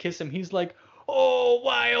has to kiss him, he's like, oh,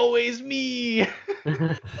 why always me?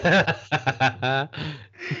 Yes.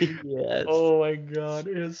 Oh my God.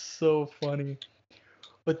 It is so funny.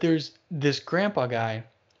 But there's this grandpa guy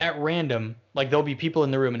at random, like there'll be people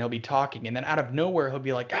in the room and he'll be talking, and then out of nowhere he'll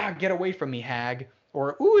be like, get away from me, hag,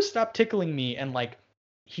 or ooh, stop tickling me, and like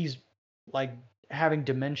he's like having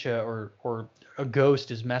dementia or a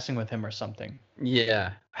ghost is messing with him or something.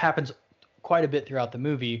 Yeah. Happens quite a bit throughout the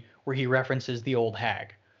movie where he references the old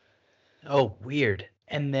hag. Oh, weird.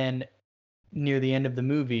 And then near the end of the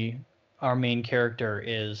movie, our main character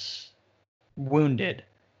is wounded,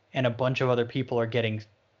 and a bunch of other people are getting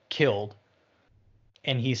killed,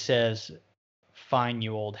 and he says, "Fine,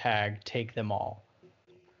 you old hag, take them all."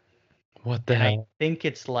 What the And I hell? think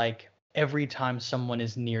it's like every time someone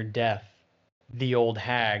is near death, the old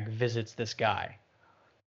hag visits this guy.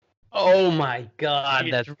 Oh my god,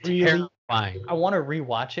 It's that's really. terrifying. I want to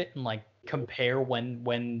rewatch it and like compare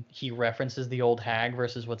when he references the old hag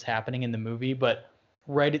versus what's happening in the movie, but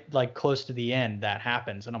right at like close to the end that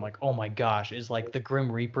happens and I'm like, "Oh my gosh, is like the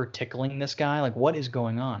Grim Reaper tickling this guy? Like what is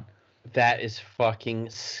going on?" That is fucking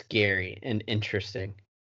scary and interesting.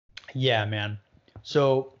 Yeah, man.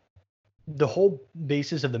 So the whole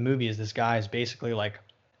basis of the movie is this guy is basically like,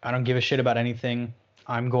 "I don't give a shit about anything.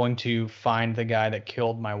 I'm going to find the guy that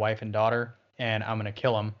killed my wife and daughter and I'm going to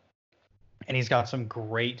kill him." And he's got some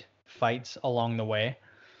great fights along the way.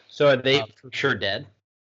 So are they for sure dead?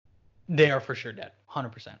 They are for sure dead,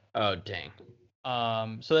 100%. Oh dang.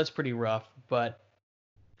 So that's pretty rough. But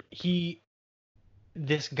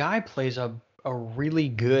this guy plays a really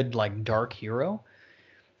good like dark hero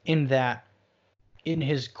in that in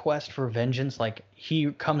his quest for vengeance, like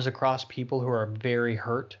he comes across people who are very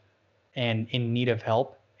hurt and in need of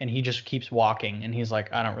help, and he just keeps walking, and he's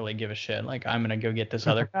like, "I don't really give a shit. Like I'm gonna go get this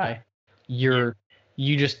other guy. You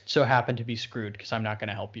just so happen to be screwed because I'm not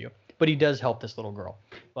gonna help you." But he does help this little girl.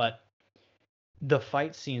 But the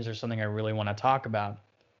fight scenes are something I really want to talk about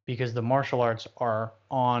because the martial arts are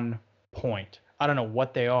on point. I don't know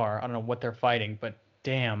what they are. I don't know what they're fighting, but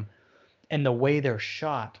damn. And the way they're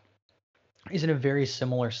shot is in a very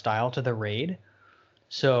similar style to The Raid.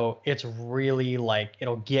 So it's really like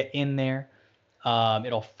it'll get in there.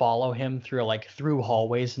 It'll follow him through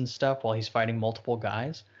hallways and stuff while he's fighting multiple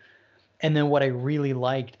guys. And then what I really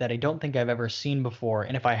liked that I don't think I've ever seen before,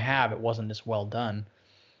 and if I have, it wasn't this well done,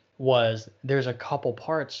 was there's a couple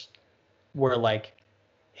parts where like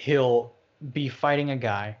he'll be fighting a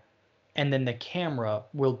guy and then the camera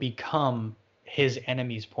will become his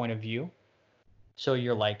enemy's point of view. So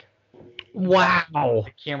you're like, Wow.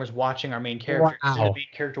 the camera's watching our main character. Wow. So the main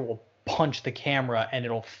character will punch the camera and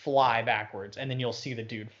it'll fly backwards. And then you'll see the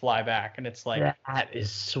dude fly back. And it's like, That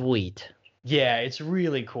is sweet. yeah, it's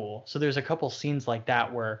really cool. So there's a couple scenes like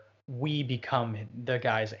that where we become the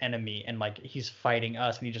guy's enemy and like he's fighting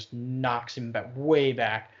us and he just knocks him back way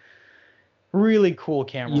back. Really cool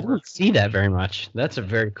camera You work. don't see that very much. That's a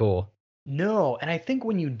very cool. No, and I think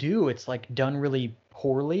when you do, it's like done really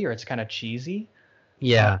poorly or it's kind of cheesy.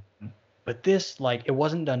 Yeah. But this, like, it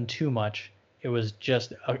wasn't done too much. It was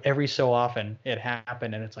just every so often it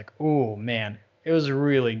happened, and it's like, oh man, it was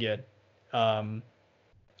really good. I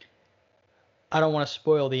don't want to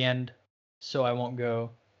spoil the end, so I won't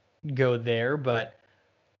go there. But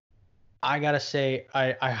I gotta say,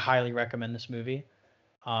 I highly recommend this movie.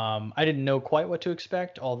 I didn't know quite what to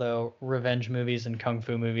expect, although revenge movies and kung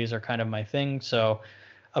fu movies are kind of my thing. So,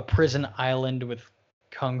 a prison island with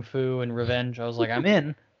kung fu and revenge, I was like, I'm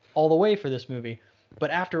in all the way for this movie.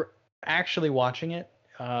 But after actually watching it,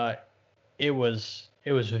 it was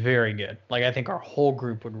very good. Like I think our whole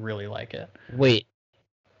group would really like it. Wait.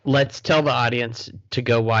 Let's tell the audience to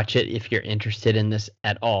go watch it if you're interested in this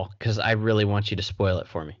at all, because I really want you to spoil it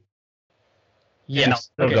for me. Yes. And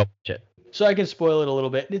I'll Okay. go watch it. So I can spoil it a little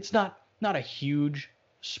bit. It's not a huge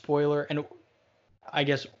spoiler, and I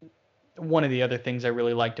guess one of the other things I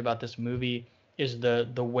really liked about this movie is the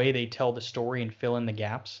way they tell the story and fill in the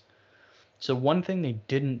gaps. So one thing they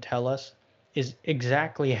didn't tell us is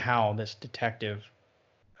exactly how this detective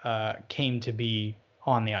came to be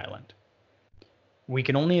on the island. We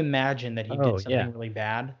can only imagine that he did something really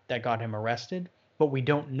bad that got him arrested, but we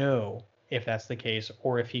don't know if that's the case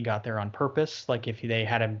or if he got there on purpose, like if they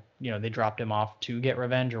had him, they dropped him off to get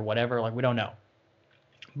revenge or whatever, like we don't know.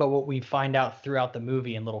 But what we find out throughout the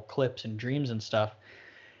movie in little clips and dreams and stuff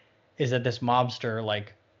is that this mobster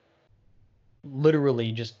like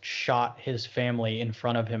literally just shot his family in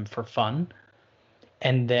front of him for fun.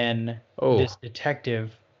 And then this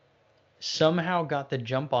detective somehow got the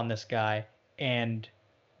jump on this guy and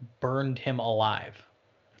burned him alive.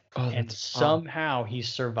 And somehow he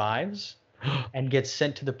survives and gets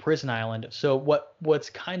sent to the prison island. So what's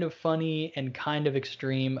kind of funny and kind of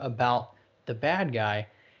extreme about the bad guy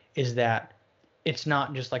is that it's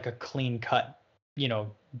not just like a clean cut,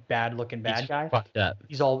 bad looking bad guy. Fucked up.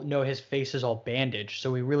 His face is all bandaged,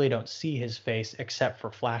 so we really don't see his face except for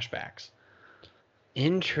flashbacks.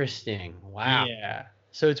 Interesting. Wow. Yeah.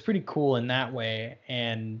 So it's pretty cool in that way.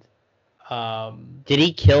 And did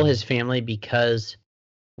he kill his family because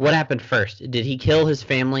what happened first? Did he kill his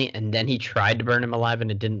family and then he tried to burn him alive and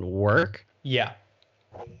it didn't work? Yeah.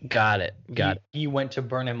 Got it. He went to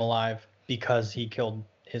burn him alive because he killed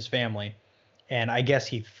his family. And I guess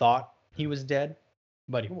he thought he was dead,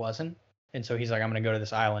 but he wasn't. And so he's like, I'm going to go to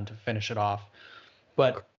this island to finish it off.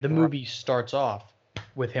 But the movie starts off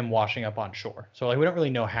with him washing up on shore. So like we don't really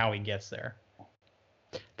know how he gets there.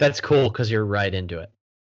 That's cool because you're right into it.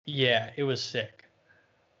 Yeah, it was sick.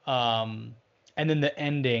 And then the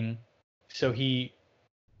ending, so he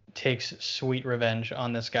takes sweet revenge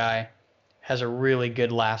on this guy, has a really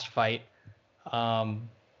good last fight.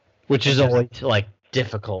 Which is always like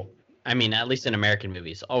difficult. I mean, at least in American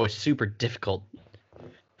movies, always super difficult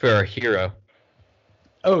for a hero.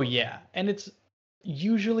 Oh yeah, and it's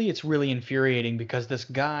really infuriating because this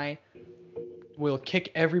guy will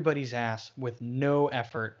kick everybody's ass with no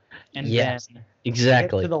effort, and Yes, then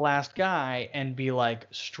exactly. get to the last guy and be like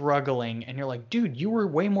struggling, and you're like, dude, you were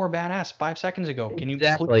way more badass 5 seconds ago. Can you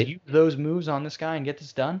please use those moves on this guy and get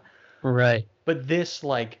this done? Right. But this,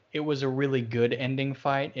 like, it was a really good ending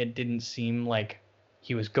fight. It didn't seem like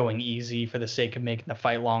he was going easy for the sake of making the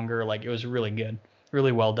fight longer. Like, it was really good,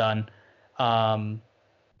 really well done.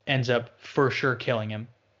 Ends up for sure killing him.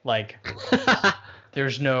 Like,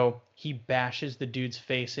 he bashes the dude's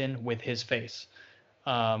face in with his face.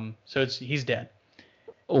 So he's dead.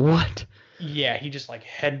 What? Yeah, he just like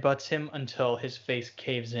headbutts him until his face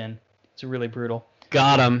caves in. It's really brutal.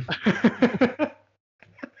 Got him.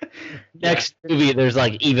 Next movie, there's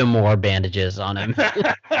like even more bandages on him.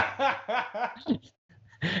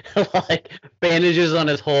 Like bandages on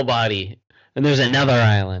his whole body, and there's another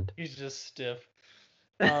island. He's just stiff.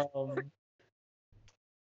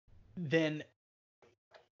 Then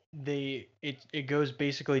it goes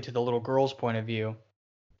basically to the little girl's point of view,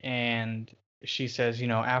 and she says,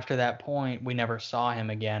 after that point, we never saw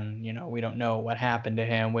him again. We don't know what happened to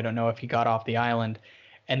him. We don't know if he got off the island.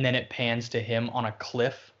 And then it pans to him on a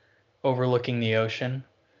cliff overlooking the ocean,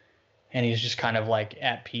 and he's just kind of like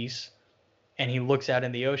at peace. And he looks out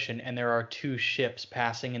in the ocean, and there are 2 ships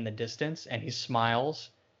passing in the distance, and he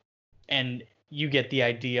smiles. And you get the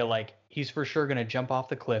idea, like, he's for sure going to jump off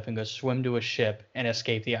the cliff and go swim to a ship and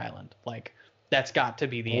escape the island. Like, that's got to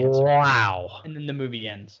be the answer. Wow. And then the movie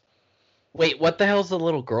ends. Wait, what the hell's the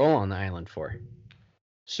little girl on the island for?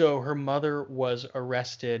 So her mother was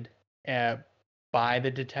arrested by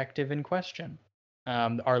the detective in question.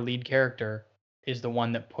 Our lead character is the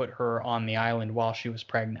one that put her on the island while she was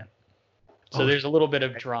pregnant. So there's a little bit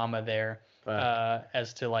of drama there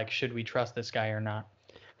as to, like, should we trust this guy or not?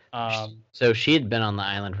 So she had been on the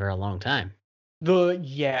island for a long time.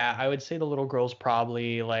 I would say the little girl's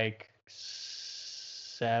probably like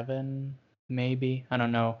 7, maybe. I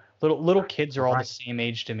don't know. Little kids are all the same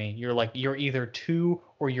age to me. You're either 2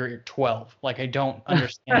 or you're 12. Like, I don't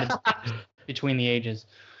understand the difference between the ages.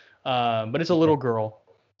 But it's a little girl,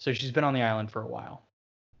 so she's been on the island for a while.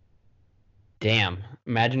 Damn.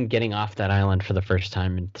 Imagine getting off that island for the first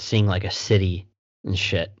time and seeing like a city and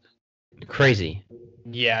shit. Crazy.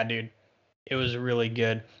 Yeah, dude. It was really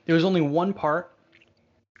good. There was only one part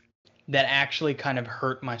that actually kind of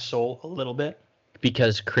hurt my soul a little bit.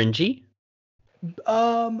 Because cringy?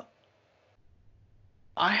 I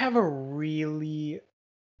have a really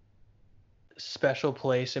special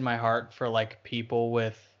place in my heart for, like, people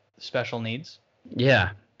with special needs.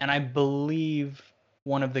 Yeah. And I believe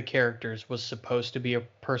one of the characters was supposed to be a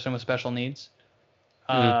person with special needs.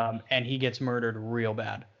 And he gets murdered real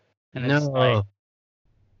bad. And it's like,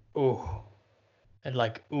 ooh. And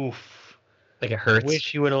like, oof. Like, it hurts.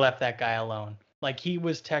 Wish you would have left that guy alone. Like, he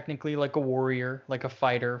was technically like a warrior, like a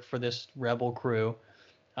fighter for this rebel crew.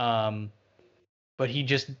 But he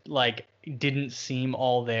just, like, didn't seem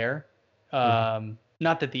all there.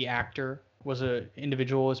 Not that the actor was an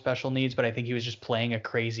individual with special needs, but I think he was just playing a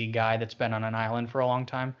crazy guy that's been on an island for a long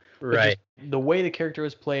time. Right. The way the character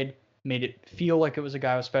was played made it feel like it was a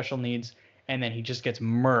guy with special needs, and then he just gets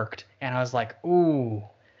murked, and I was like, ooh,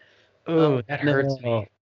 that hurts me.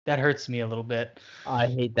 That hurts me a little bit. I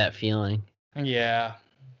hate that feeling. Yeah.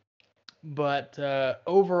 But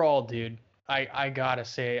overall, dude, I gotta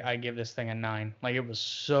say I give this thing a 9. Like, it was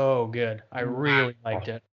so good. I really liked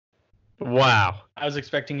it. Wow. I was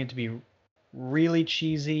expecting it to be really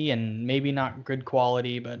cheesy and maybe not good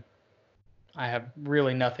quality, but I have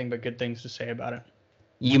really nothing but good things to say about it.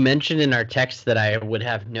 You mentioned in our text that I would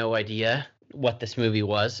have no idea what this movie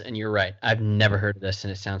was, and you're right. I've never heard of this,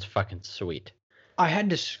 and it sounds fucking sweet. I had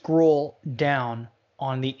to scroll down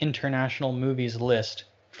on the international movies list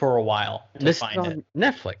for a while to find it.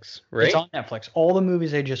 Netflix, right? It's on Netflix. All the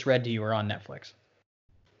movies I just read to you are on Netflix.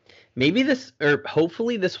 Maybe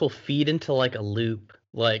hopefully this will feed into like a loop.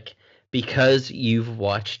 Like, because you've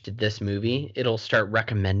watched this movie, it'll start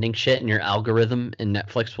recommending shit, and your algorithm in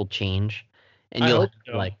Netflix will change, and you'll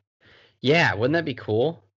like, yeah, wouldn't that be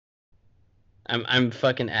cool? I'm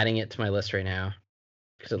fucking adding it to my list right now.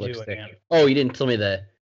 because it looks Do it, thick. man. Oh, you didn't tell me the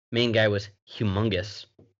main guy was humongous.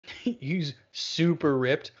 He's super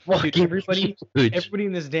ripped. Dude, Fucking everybody huge.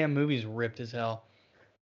 in this damn movie is ripped as hell.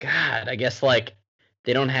 God, I guess like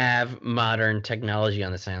they don't have modern technology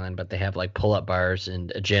on this island, but they have like pull-up bars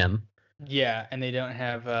and a gym. Yeah, and they don't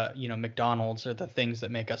have McDonald's or the things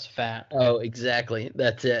that make us fat. Oh, exactly.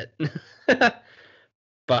 That's it.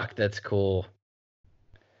 Fuck, that's cool.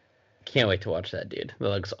 Can't wait to watch that, dude. That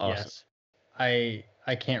looks awesome. Yes.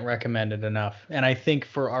 I can't recommend it enough. And I think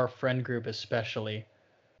for our friend group especially,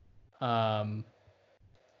 it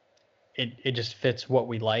just fits what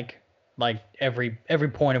we like. Like every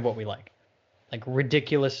point of what we like. Like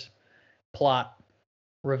ridiculous plot,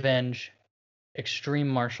 revenge, extreme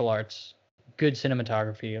martial arts, good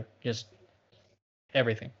cinematography, just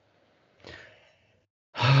everything.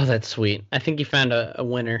 Oh, that's sweet. I think you found a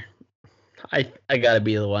winner. I gotta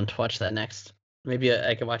be the one to watch that next. Maybe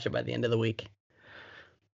I can watch it by the end of the week.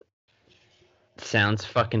 Sounds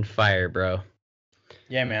fucking fire, bro.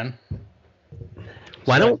 Yeah, man.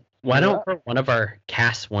 Why So, don't for one of our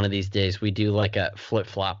casts one of these days we do like a flip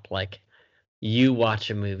flop, like you watch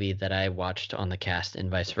a movie that I watched on the cast and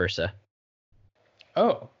vice versa.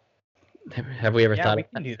 Oh, Have we ever yeah, thought we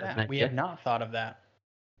of can that do as an that. We idea? have not thought of that.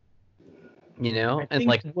 You know, I and think,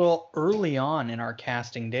 like well, early on in our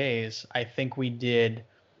casting days, I think we did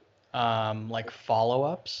like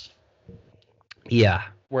follow-ups yeah.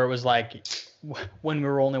 where it was like when we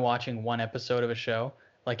were only watching one episode of a show,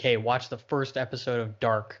 like, hey, watch the first episode of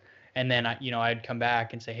Dark, and then I'd come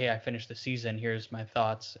back and say, hey, I finished the season. Here's my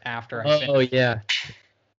thoughts after I finished. Oh yeah.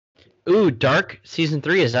 Ooh, Dark season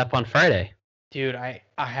 3 is up on Friday. Dude, I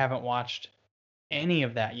haven't watched any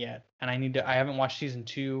of that yet, and I haven't watched season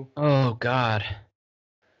 2. Oh god.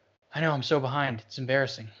 I know, I'm so behind. It's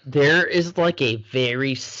embarrassing. There is like a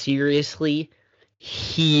very seriously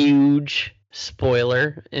huge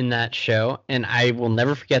spoiler in that show, and I will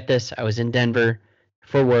never forget this. I was in Denver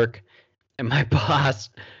for work, and my boss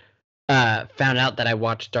found out that I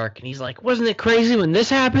watched Dark, and he's like, "Wasn't it crazy when this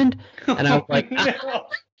happened?" And I was like, No.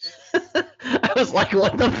 "I was like,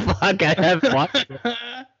 what the fuck? I haven't watched it."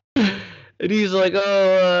 And he's like,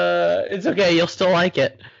 "Oh, it's okay. You'll still like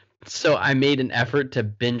it." So I made an effort to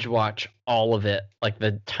binge watch all of it, like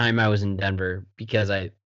the time I was in Denver, because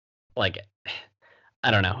I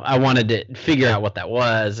don't know. I wanted to figure out what that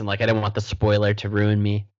was, and like I didn't want the spoiler to ruin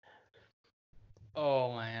me.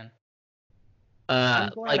 Oh man. I'm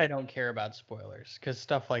glad Like I don't care about spoilers, because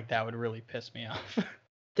stuff like that would really piss me off.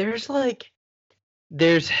 there's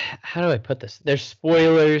how do I put this? There's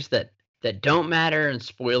spoilers that don't matter and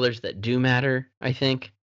spoilers that do matter, I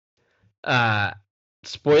think.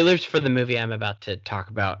 Spoilers for the movie I'm about to talk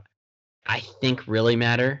about, I think really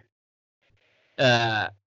matter.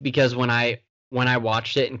 Because when I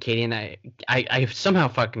watched it and Katie and I somehow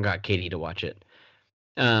fucking got Katie to watch it.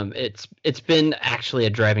 It's been actually a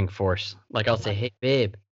driving force. Like I'll say, "Hey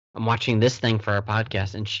babe, I'm watching this thing for our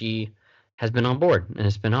podcast," and she has been on board, and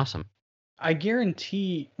it's been awesome. I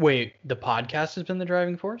guarantee. Wait, the podcast has been the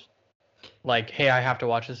driving force? Like, hey, I have to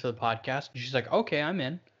watch this for the podcast. And she's like, okay, I'm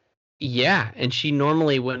in. Yeah, and she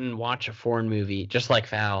normally wouldn't watch a foreign movie, just like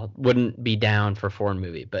Val wouldn't be down for a foreign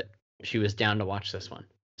movie, but she was down to watch this one.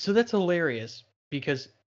 So that's hilarious because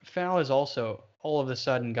Fal has also all of a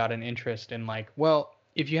sudden got an interest in like, well,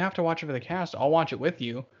 if you have to watch it for the cast, I'll watch it with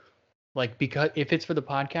you. Like, because if it's for the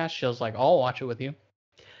podcast, she's like, I'll watch it with you.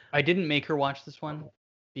 I didn't make her watch this one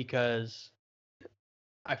because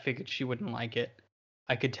I figured she wouldn't like it.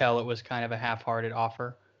 I could tell it was kind of a half-hearted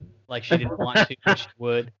offer. Like she didn't want to, but she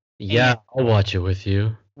would. Yeah, And I'll watch it with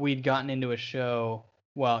you. we'd gotten into a show.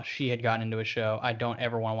 Well, she had gotten into a show. I don't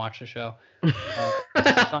ever want to watch the show.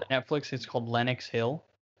 It's on Netflix. It's called Lenox Hill.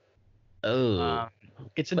 Oh.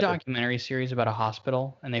 It's a documentary series about a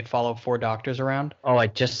hospital, and they follow 4 doctors around. Oh, I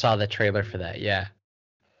just saw the trailer for that. Yeah.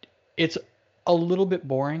 It's a little bit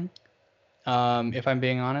boring, if I'm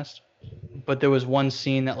being honest. But there was one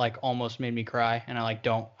scene that like almost made me cry, and I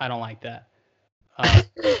don't like that. I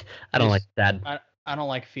don't like that. I don't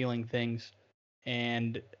like feeling things,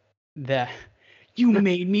 and that you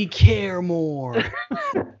made me care more.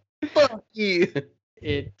 Fuck you.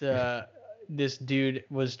 This dude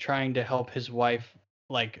was trying to help his wife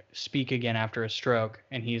like speak again after a stroke,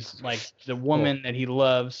 and he's like the woman that he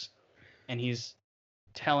loves, and he's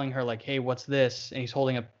telling her like, hey, what's this? And he's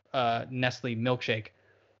holding a Nestle milkshake,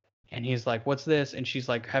 and he's like, what's this? And she's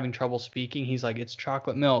like having trouble speaking. He's like, it's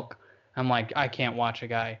chocolate milk. I'm like, I can't watch a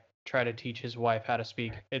guy try to teach his wife how to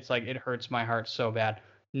speak. It's like, it hurts my heart so bad.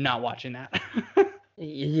 Not watching that.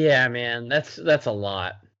 Yeah, man, that's a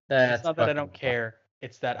lot. It's not that I don't care.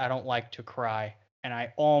 It's that I don't like to cry, and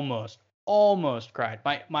I almost almost cried.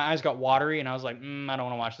 My eyes got watery, and I was like, I don't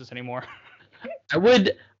want to watch this anymore.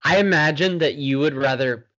 I imagine that you would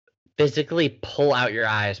rather physically pull out your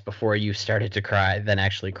eyes before you started to cry than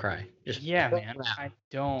actually cry. Just Yeah, pull man. them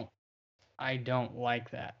out. I don't like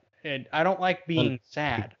that. I don't like being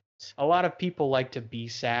sad. A lot of people like to be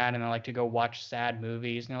sad and they like to go watch sad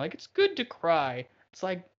movies and they're like, it's good to cry. It's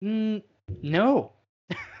like, no.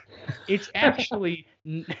 It's actually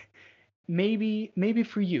maybe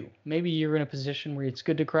for you. Maybe you're in a position where it's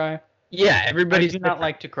good to cry. Yeah, I everybody's do not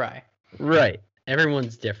like to cry. right.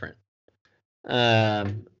 Everyone's different.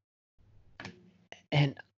 And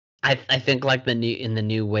I think like in the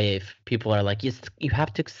new wave, people are like, yes, you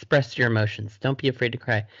have to express your emotions. Don't be afraid to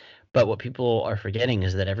cry. But what people are forgetting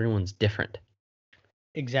is that everyone's different.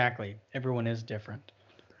 Exactly. Everyone is different.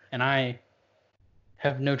 And I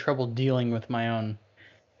have no trouble dealing with my own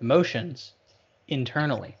emotions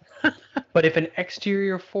internally. But if an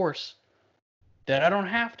exterior force that I don't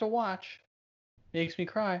have to watch makes me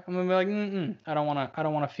cry, I'm gonna be like, I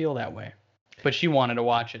don't wanna feel that way. But she wanted to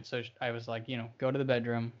watch it, so I was like, go to the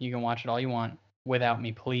bedroom. You can watch it all you want without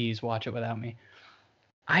me. Please watch it without me.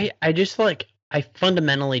 I just like I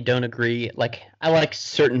fundamentally don't agree. Like I like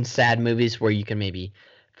certain sad movies where you can maybe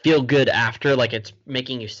feel good after, like it's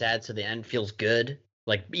making you sad, so the end feels good,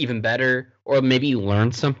 like even better, or maybe you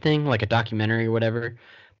learn something, like a documentary or whatever.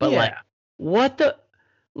 But like, what the,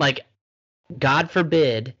 like, God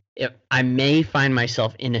forbid, if I may find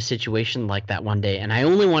myself in a situation like that one day, and I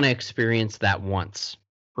only want to experience that once,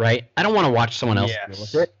 right? I don't want to watch someone else deal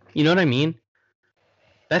with it. You know what I mean?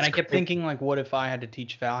 And I kept thinking, like, what if I had to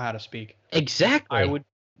teach Val how to speak? Exactly. I would.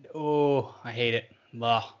 Oh, I hate it.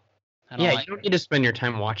 Ugh. Yeah, you don't need to spend your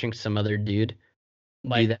time watching some other dude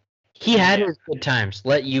like do that. He had his good times.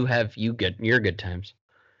 Let you have your good times.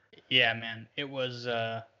 Yeah, man. It was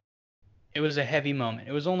a heavy moment.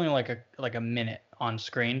 It was only like a minute on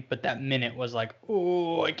screen, but that minute was like,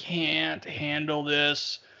 oh, I can't handle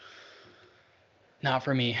this. Not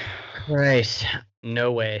for me. Christ,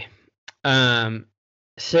 no way.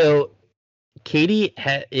 So Katie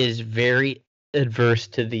is very adverse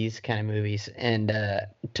to these kind of movies and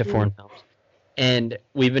to foreign films. And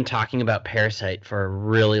we've been talking about Parasite for a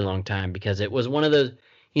really long time because it was one of those,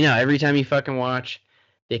 every time you fucking watch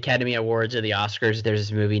the Academy Awards or the Oscars, there's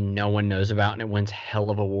this movie no one knows about and it wins hell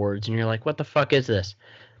of awards. And you're like, what the fuck is this?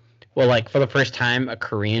 Well, like for the first time, a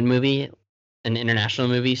Korean movie, an international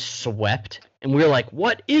movie, swept. And we were like,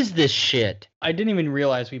 what is this shit? I didn't even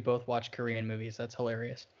realize we both watched Korean movies. That's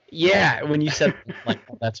hilarious. Yeah, when you said like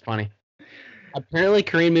that's funny. Apparently,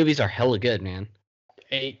 Korean movies are hella good, man.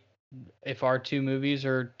 If our two movies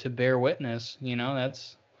are to bear witness,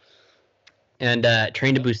 that's. And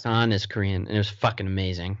Train to Busan is Korean, and it was fucking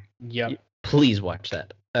amazing. Yep. Please watch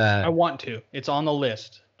that. I want to. It's on the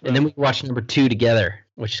list. And then we watch number 2 together,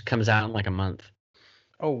 which comes out in like a month.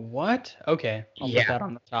 Oh, what? Okay. I'll put that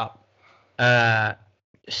on the top.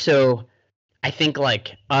 So I think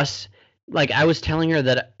like us, like I was telling her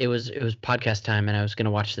that it was podcast time and I was going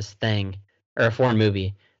to watch this thing or a foreign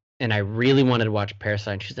movie and I really wanted to watch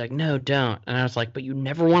Parasite. And she's like, no, don't. And I was like, but you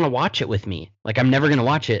never want to watch it with me. Like I'm never going to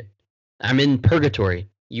watch it. I'm in purgatory.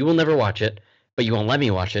 You will never watch it, but you won't let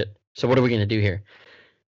me watch it. So what are we going to do here?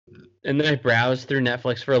 And then I browsed through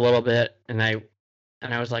Netflix for a little bit and I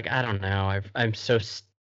was like, I don't know. I'm so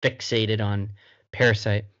fixated on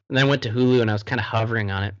Parasite. And then I went to Hulu and I was kind of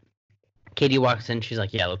hovering on it. Katie walks in. She's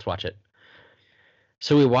like, yeah, let's watch it.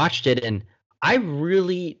 So we watched it and I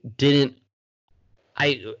really didn't.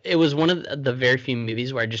 It was one of the very few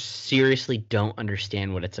movies where I just seriously don't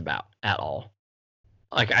understand what it's about at all.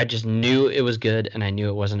 Like I just knew it was good and I knew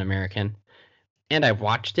it wasn't American. And I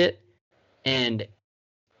watched it and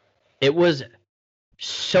it was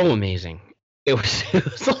so amazing. It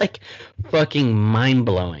was like fucking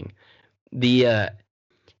mind-blowing.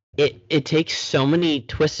 It takes so many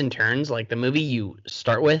twists and turns. Like the movie you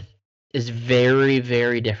start with is very,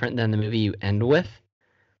 very different than the movie you end with.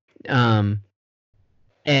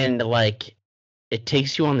 And like it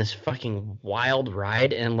takes you on this fucking wild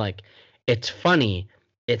ride and like it's funny,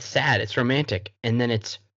 it's sad, it's romantic, and then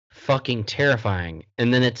it's fucking terrifying,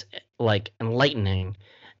 and then it's like enlightening,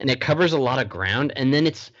 and it covers a lot of ground, and then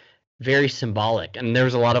it's very symbolic, and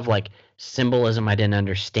there's a lot of like symbolism I didn't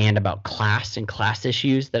understand about class and class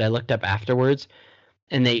issues that I looked up afterwards,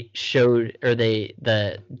 and they showed, or the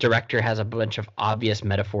director has a bunch of obvious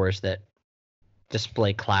metaphors that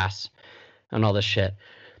display class and all this shit.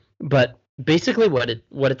 But basically what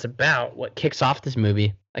it's about, what kicks off this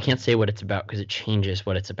movie, I can't say what it's about because it changes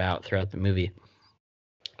what it's about throughout the movie.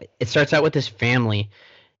 It starts out with this family,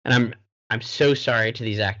 and I'm so sorry to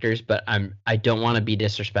these actors, but I don't want to be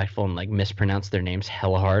disrespectful and like mispronounce their names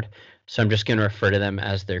hella hard. So I'm just gonna refer to them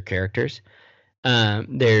as their characters.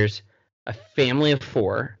 There's a family of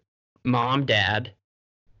four, mom, dad,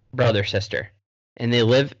 brother, sister, and they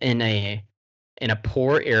live in a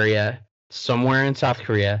poor area somewhere in South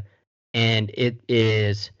Korea, and they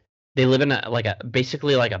live in a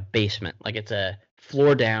basically like a basement, like it's a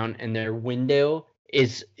floor down, and their window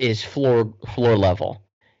is floor level,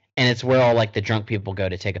 and it's where all like the drunk people go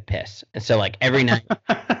to take a piss, and so like every night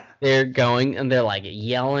they're going and they're like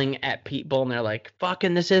yelling at people, and they're like,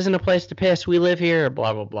 "Fucking, this isn't a place to piss. We live here."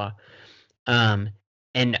 Blah blah blah. Um,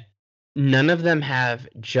 and none of them have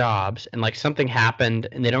jobs, and like something happened,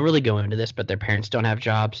 and they don't really go into this, but their parents don't have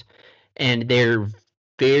jobs, and they're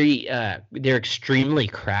extremely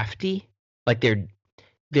crafty. Like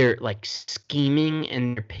they're like scheming,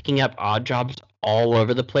 and they're picking up odd jobs all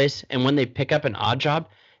over the place. And when they pick up an odd job,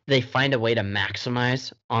 they find a way to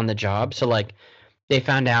maximize on the job. So like they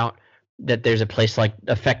found out that there's a place like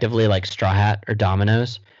effectively like Straw Hat or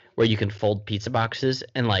Domino's where you can fold pizza boxes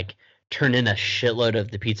and like turn in a shitload of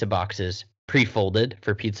the pizza boxes pre-folded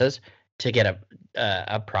for pizzas to get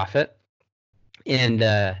a profit. And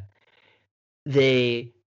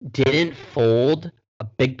they didn't fold a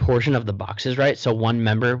big portion of the boxes right. So one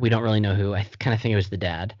member, we don't really know who, I kind of think it was the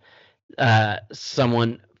dad.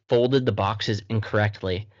 Someone folded the boxes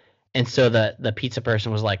incorrectly, and so the pizza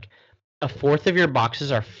person was like, "A fourth of your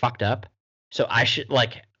boxes are fucked up, so I should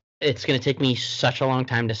like it's gonna take me such a long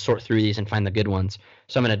time to sort through these and find the good ones.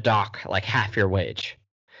 So I'm gonna dock like half your wage."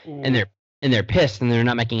 And they're pissed, and they're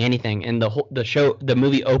not making anything. And the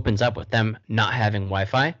movie opens up with them not having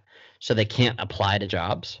Wi-Fi, so they can't apply to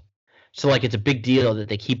jobs. So like it's a big deal that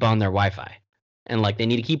they keep on their Wi-Fi, and like they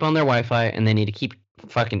need to keep on their Wi-Fi, and they need to keep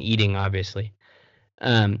fucking eating, obviously.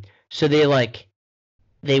 So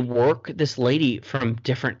they work this lady from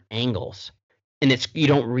different angles, and it's you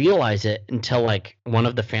don't realize it until like one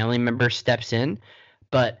of the family members steps in,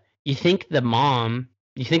 but you think the mom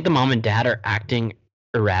and dad are acting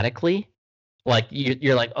erratically, like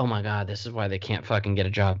you're like, oh my god, this is why they can't fucking get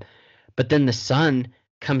a job. But then the son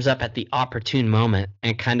comes up at the opportune moment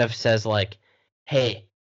and kind of says like, hey,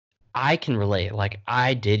 I can relate. Like,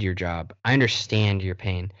 I did your job. I understand your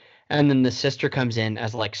pain. And then the sister comes in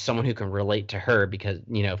as like someone who can relate to her because,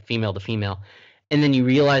 female to female. And then you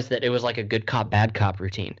realize that it was like a good cop, bad cop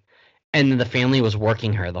routine. And then the family was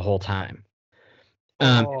working her the whole time.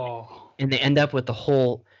 And they end up with the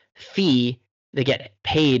whole fee. They get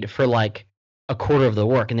paid for like a quarter of the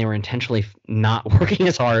work, and they were intentionally not working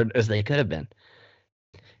as hard as they could have been.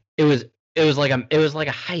 It was like a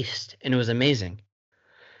heist, and it was amazing.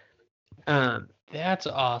 That's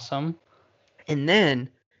awesome. And then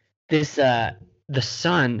this the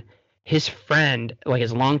son, his friend, like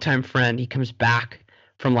his longtime friend, he comes back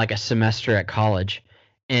from like a semester at college,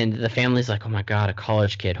 and the family's like, oh my god, a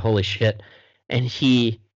college kid, holy shit. And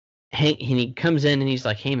he comes in and he's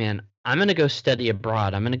like, hey man, I'm gonna go study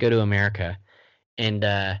abroad. I'm gonna go to America, and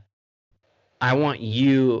I want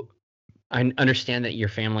you. I understand that your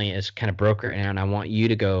family is kind of broke right now, and I want you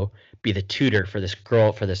to go be the tutor for this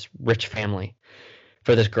girl, for this rich family,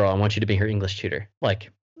 for this girl. I want you to be her English tutor. Like,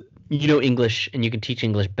 you know English, and you can teach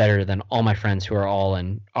English better than all my friends who are all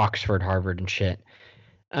in Oxford, Harvard, and shit.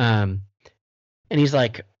 And he's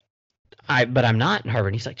like, but I'm not in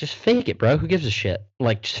Harvard. And he's like, just fake it, bro. Who gives a shit?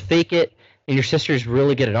 Like, just fake it. And your sister's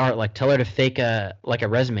really good at art. Like, tell her to fake a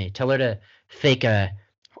resume. Tell her to fake an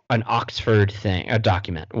Oxford thing, a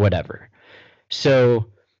document, whatever. So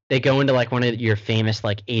they go into like one of your famous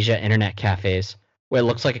like Asia internet cafes where it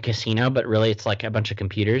looks like a casino, but really it's like a bunch of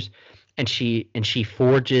computers. And she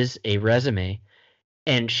forges a resume,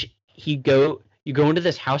 and you go into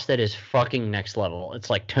this house that is fucking next level. It's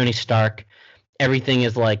like Tony Stark. Everything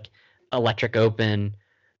is like electric open.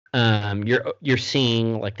 You're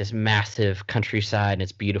seeing like this massive countryside, and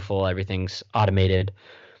it's beautiful. Everything's automated,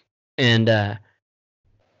 and the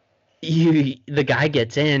guy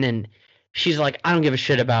gets in, and she's like, I don't give a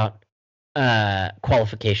shit about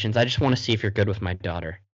qualifications. I just want to see if you're good with my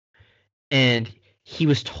daughter. And he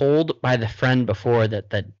was told by the friend before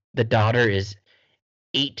that the daughter is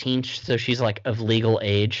 18, so she's like of legal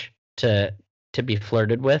age to be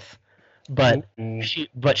flirted with, but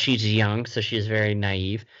she's young, so she's very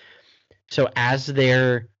naive. So as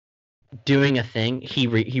they're doing a thing, he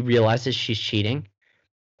realizes she's cheating,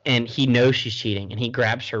 and he knows she's cheating, and he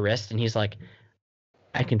grabs her wrist, and he's like,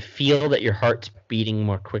 I can feel that your heart's beating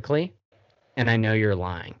more quickly, and I know you're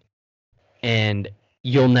lying, and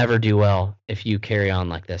you'll never do well if you carry on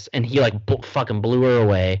like this. And he like fucking blew her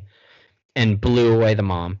away, and blew away the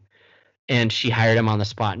mom. and she hired him on the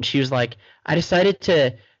spot. And she was like, I decided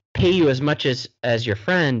to pay you as much as your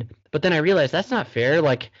friend, but then I realized that's not fair.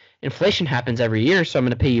 Like, inflation happens every year, so I'm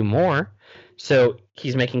going to pay you more. So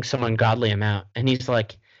he's making some ungodly amount, and he's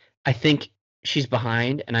like, I think she's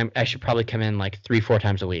behind, and I should probably come in like 3-4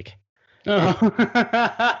 times a week.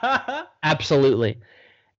 Oh. Absolutely.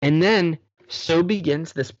 And then so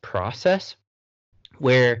begins this process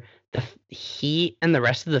where he and the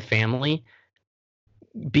rest of the family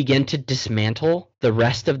begin to dismantle the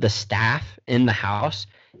rest of the staff in the house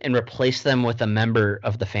and replace them with a member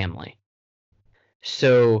of the family.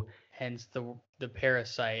 So Hence the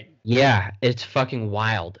parasite. yeah, it's fucking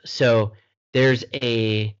wild. So there's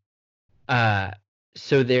a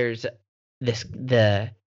there's this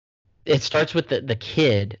it starts with the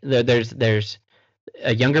kid. There's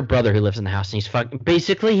a younger brother who lives in the house, and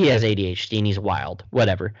basically he has ADHD and he's wild,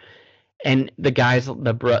 whatever. And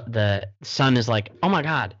the son is like, oh my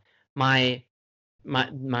god, my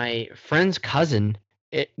friend's cousin,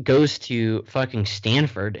 it goes to fucking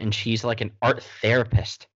Stanford, and she's like an art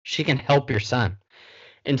therapist. She can help your son.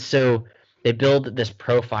 And so they build this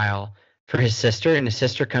profile for his sister, and his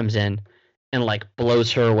sister comes in and like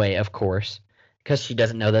blows her away, of course, because she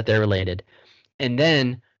doesn't know that they're related. And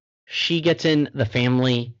then she gets in the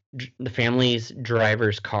family's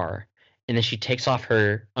driver's car, and then she takes off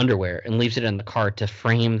her underwear and leaves it in the car to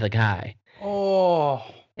frame the guy. Oh.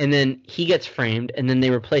 And then he gets framed, and then they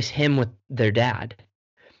replace him with their dad.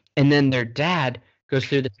 And then their dad goes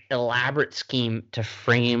through this elaborate scheme to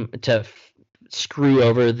screw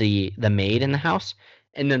over the maid in the house,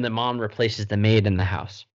 and then the mom replaces the maid in the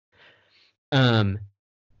house. And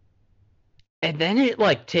then it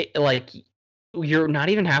you're not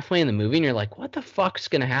even halfway in the movie, and you're like, what the fuck's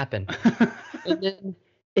gonna happen? And then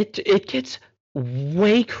it gets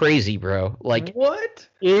way crazy, bro. Like, what?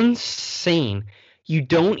 Insane. You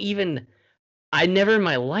don't even. I never in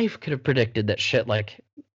my life could have predicted that shit. Like,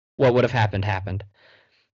 what would have happened.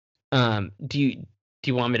 Do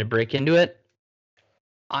you want me to break into it?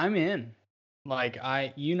 I'm in. Like,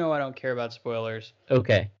 I don't care about spoilers.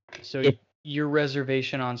 Okay. So your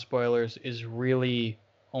reservation on spoilers is really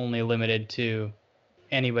only limited to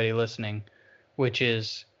anybody listening, which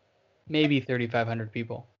is maybe 3,500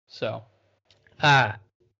 people. So.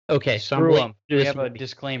 Okay. So screw them. We have a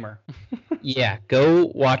disclaimer. Yeah,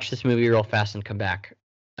 go watch this movie real fast and come back,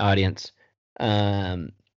 audience.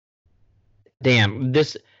 Damn,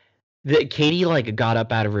 Katie like got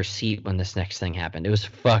up out of her seat when this next thing happened. It was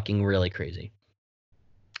fucking really crazy.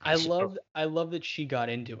 I love that she got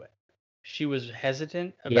into it. She was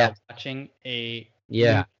hesitant about watching a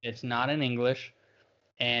movie that's not in English,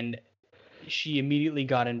 and she immediately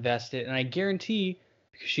got invested. And I guarantee,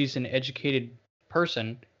 because she's an educated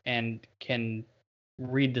person and can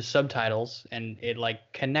read the subtitles, and it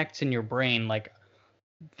like connects in your brain. Like,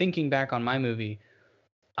 thinking back on my movie,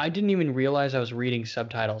 I didn't even realize I was reading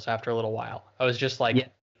subtitles after a little while. I was just like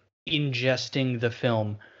ingesting the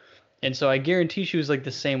film. And so I guarantee she was like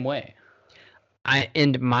the same way.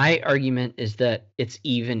 And my argument is that it's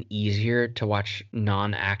even easier to watch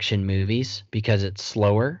non-action movies because it's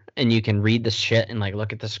slower and you can read the shit and like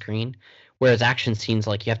look at the screen. Whereas action scenes,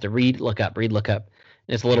 like, you have to read, look up. And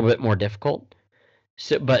it's a little bit more difficult.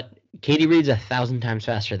 So, but Katie reads 1,000 times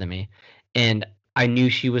faster than me, and I knew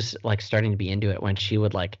she was like starting to be into it when she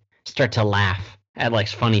would like start to laugh at like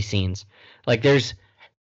funny scenes. Like, there's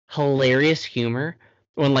hilarious humor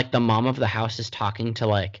when like the mom of the house is talking to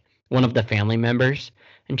like one of the family members,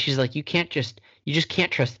 and she's like, you just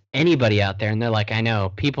can't trust anybody out there. And they're like, I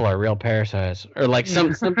know, people are real parasites, or like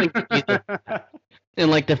something. And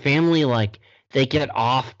like the family, like, they get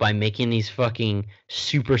off by making these fucking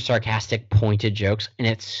super sarcastic, pointed jokes, and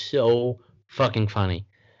it's so fucking funny.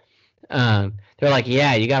 They're like,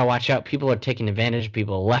 yeah, you gotta watch out. People are taking advantage of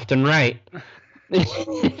people left and right.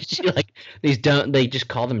 Like, they just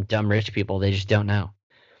call them dumb rich people. They just don't know.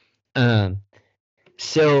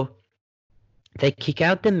 So they kick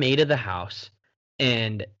out the maid of the house,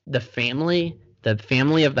 and the family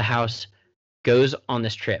of the house goes on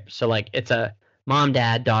this trip. So like, it's a mom,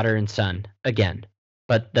 dad, daughter, and son again,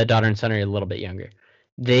 but the daughter and son are a little bit younger.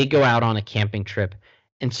 They go out on a camping trip,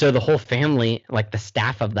 and so the whole family, like the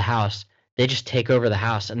staff of the house, they just take over the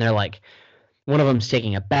house, and they're like, one of them's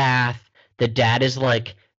taking a bath. The dad is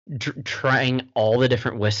like trying all the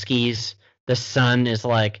different whiskeys. The son is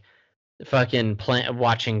like fucking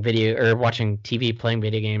watching TV, playing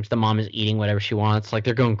video games. The mom is eating whatever she wants. Like,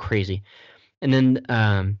 they're going crazy. And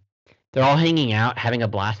then they're all hanging out, having a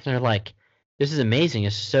blast, and they're like, this is amazing.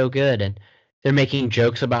 It's so good. And they're making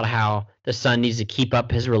jokes about how the son needs to keep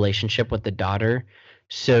up his relationship with the daughter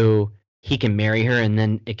so he can marry her, and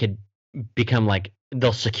then it could become like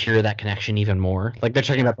they'll secure that connection even more. Like they're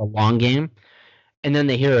talking about the long game, and then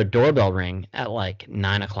they hear a doorbell ring at like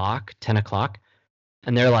 9 o'clock, 10 o'clock,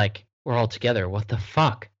 and they're like, "We're all together. What the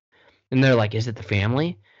fuck?" And they're like, "Is it the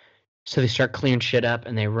family?" So they start clearing shit up,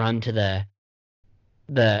 and they run to the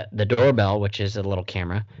doorbell, which is a little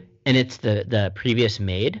camera, and it's the previous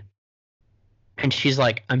maid. And she's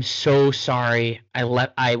like, "I'm so sorry.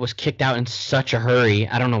 I was kicked out in such a hurry.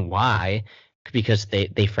 I don't know why, because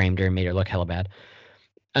they framed her and made her look hella bad.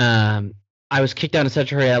 Um, I was kicked out in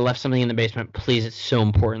such a hurry. I left something in the basement. Please, it's so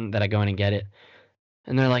important that I go in and get it."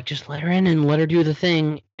 And they're like, "Just let her in and let her do the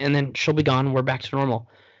thing, and then she'll be gone. We're back to normal."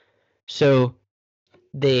 So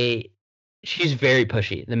they, she's very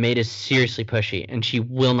pushy. The maid is seriously pushy, and she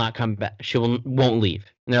will not come back. She won't leave.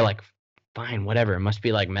 And they're like, "Fine, whatever. It must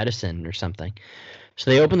be like medicine or something." So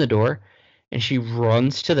they open the door, and she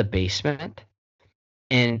runs to the basement,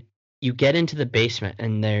 and you get into the basement,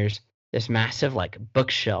 and there's this massive like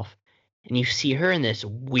bookshelf, and you see her in this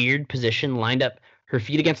weird position, lined up, her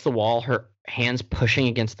feet against the wall, her hands pushing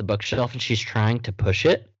against the bookshelf, and she's trying to push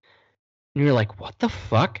it. And you're like, "What the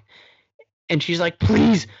fuck?" And she's like,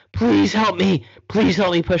 "Please, please help me push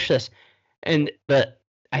this." And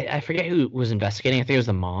I forget who was investigating. I think it was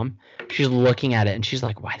the mom. She's looking at it, and she's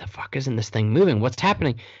like, "Why the fuck isn't this thing moving? What's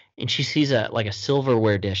happening?" And she sees a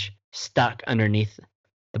silverware dish stuck underneath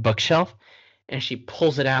the bookshelf, and she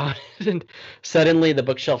pulls it out, and suddenly the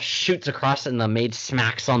bookshelf shoots across, and the maid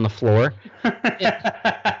smacks on the floor. That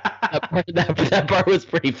part was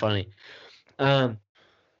pretty funny. But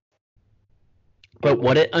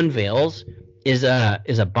what it unveils is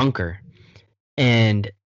a bunker,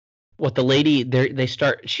 and what the lady they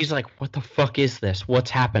start. She's like, "What the fuck is this?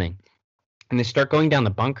 What's happening?" And they start going down the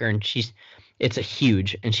bunker, and it's a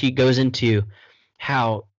huge, and she goes into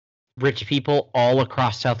how rich people all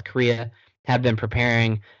across South Korea have been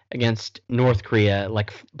preparing against North Korea,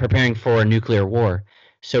 like preparing for a nuclear war.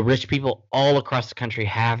 So rich people all across the country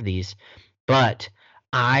have these, but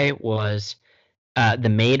I was the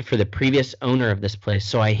maid for the previous owner of this place,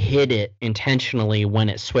 so I hid it intentionally when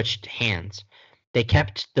it switched hands. They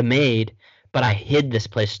kept the maid, but I hid this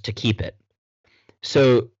place to keep it.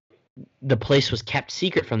 So the place was kept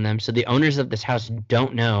secret from them, so the owners of this house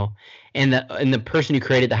don't know, and the person who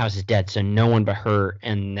created the house is dead, so no one but her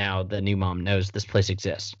and now the new mom knows this place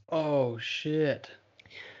exists. Oh shit.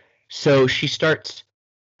 So she starts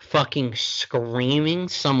fucking screaming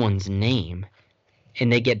someone's name,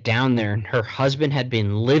 and they get down there, and her husband had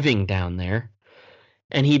been living down there,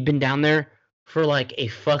 and he'd been down there for like a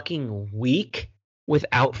fucking week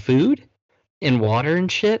without food and water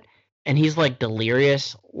and shit. And he's like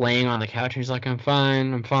delirious, laying on the couch. And he's like, I'm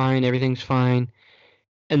fine, everything's fine.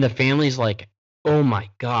 And the family's like, "Oh my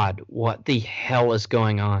god, what the hell is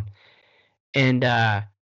going on?" And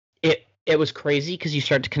it was crazy because you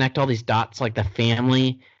start to connect all these dots. Like the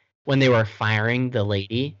family, when they were firing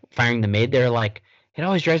the maid, they're like, "It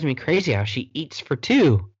always drives me crazy how she eats for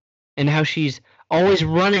two, and how she's always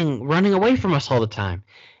running away from us all the time."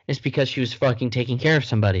 It's because she was fucking taking care of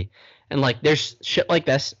somebody. And like there's shit like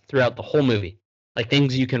this throughout the whole movie. Like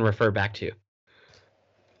things you can refer back to.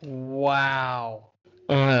 Wow.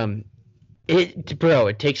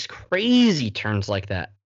 It takes crazy turns like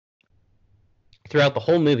that throughout the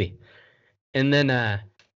whole movie. And then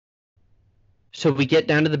so we get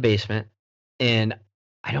down to the basement, and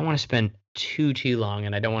I don't want to spend too long,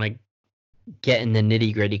 and I don't want to get in the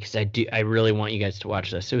nitty-gritty because I really want you guys to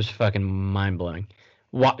watch this. It was fucking mind-blowing.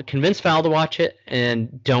 Convince Val to watch it,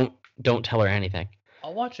 and don't tell her anything.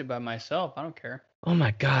 I'll watch it by myself. I don't care. Oh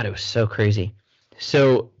my god, it was so crazy.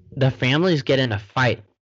 So the families get in a fight.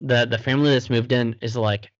 The family that's moved in is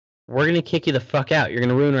like, "We're gonna kick you the fuck out. You're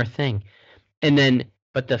gonna ruin our thing." And then,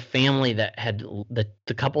 but the family that had the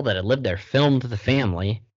couple that had lived there filmed the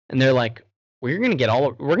family, and they're like, we're gonna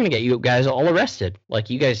get you guys all arrested. Like,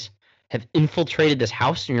 you guys have infiltrated this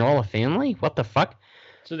house, and you're all a family. What the fuck?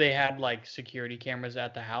 So they had like security cameras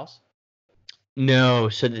at the house? No.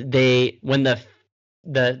 So when the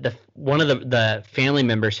one of the family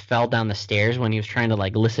members fell down the stairs when he was trying to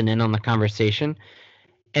like listen in on the conversation,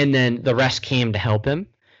 and then the rest came to help him.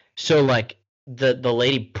 So like the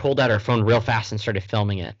lady pulled out her phone real fast and started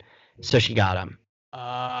filming it, so she got him.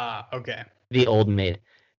 Okay. The old maid.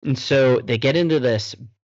 And so they get into this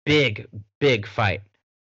big fight,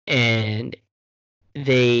 and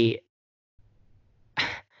they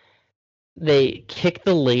kick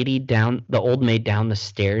the old maid down the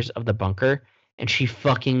stairs of the bunker, and she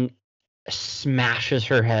fucking smashes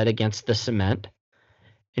her head against the cement,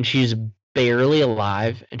 and she's barely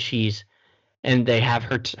alive, and they have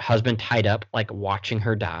her husband tied up, like watching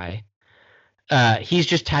her die. he's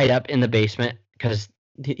just tied up in the basement because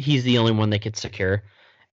he's the only one they could secure.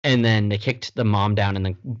 And then they kicked the mom down and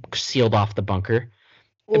then sealed off the bunker.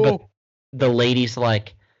 But the lady's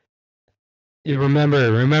like,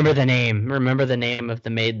 remember the name of the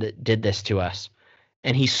maid that did this to us.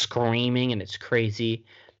 And he's screaming and it's crazy.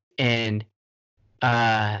 And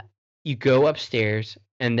you go upstairs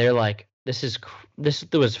and they're like, this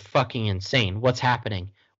was fucking insane. What's happening?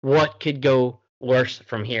 What could go worse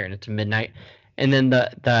from here? And it's midnight. And then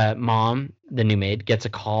the mom, the new maid, gets a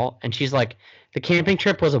call and she's like, the camping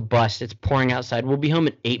trip was a bust. It's pouring outside. We'll be home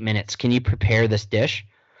in 8 minutes. Can you prepare this dish?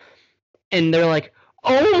 And they're like,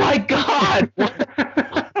 oh my God.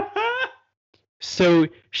 So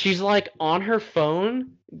she's like on her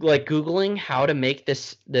phone, like Googling how to make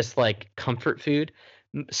this like comfort food,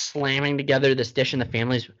 slamming together this dish, and the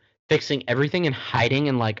family's fixing everything and hiding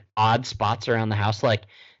in like odd spots around the house. Like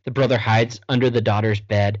the brother hides under the daughter's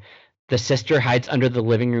bed. The sister hides under the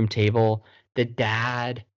living room table. The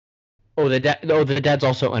dad's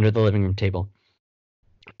also under the living room table.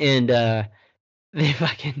 And the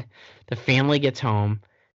family gets home.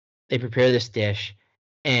 They prepare this dish,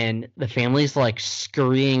 and the family's like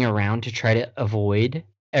scurrying around to try to avoid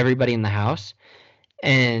everybody in the house.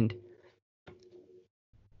 And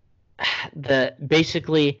the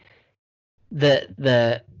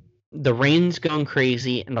rain's going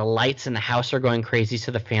crazy and the lights in the house are going crazy,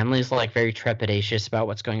 so the family's like very trepidatious about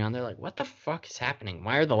what's going on. They're like, what the fuck is happening?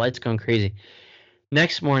 Why are the lights going crazy?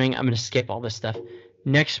 Next morning, I'm going to skip all this stuff.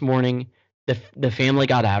 Next morning, the family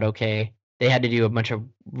got out okay. They had to do a bunch of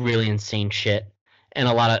really insane shit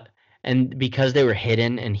and because they were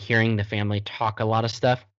hidden and hearing the family talk a lot of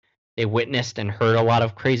stuff, they witnessed and heard a lot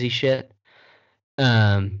of crazy shit,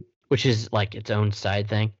 which is like its own side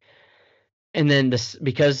thing. And then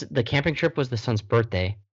because the camping trip was the son's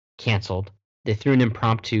birthday, canceled. They threw an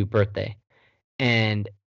impromptu birthday, and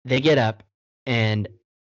they get up, and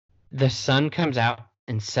the son comes out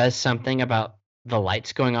and says something about the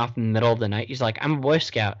lights going off in the middle of the night. He's like, I'm a Boy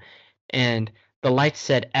Scout, and the lights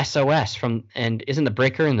said SOS and isn't the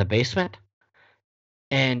breaker in the basement?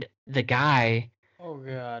 And the guy, oh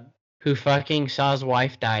God, who fucking saw his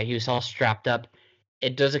wife die, he was all strapped up.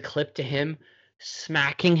 It does a clip to him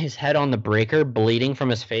smacking his head on the breaker, bleeding from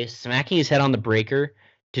his face, smacking his head on the breaker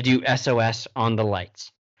to do SOS on the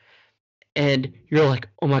lights. And you're like,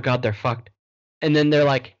 oh my God, they're fucked. And then they're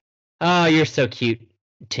like, oh, you're so cute,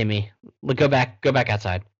 Timmy. Go back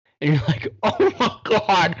outside. And you're like, oh my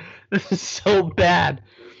God, this is so bad.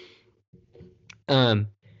 And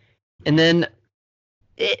then,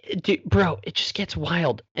 it just gets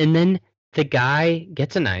wild. And then the guy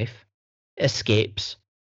gets a knife, escapes,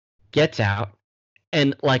 gets out,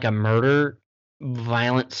 and like a murder,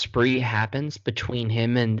 violent spree happens between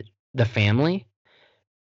him and the family.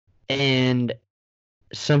 And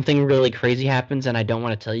something really crazy happens, and I don't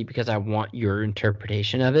want to tell you because I want your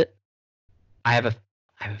interpretation of it. I have a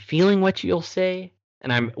feeling what you'll say,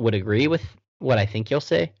 and I would agree with what I think you'll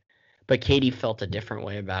say, but Katie felt a different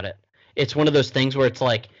way about it. It's one of those things where it's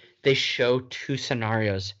like they show two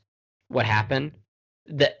scenarios what happened.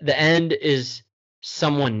 The end is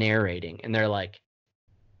someone narrating, and they're like,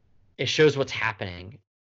 it shows what's happening,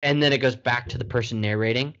 and then it goes back to the person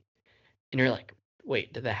narrating, and you're like,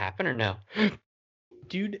 wait, did that happen or no?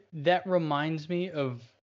 Dude, that reminds me of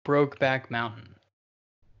Brokeback Mountain.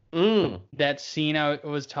 That scene I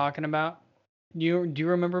was talking about. Do you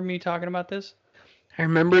remember me talking about this? I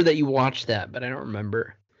remember that you watched that, but I don't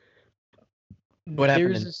remember. What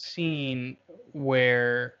happened? There's a scene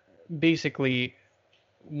where basically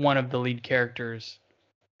one of the lead characters,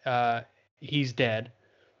 he's dead,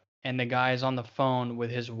 and the guy is on the phone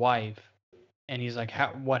with his wife, and he's like,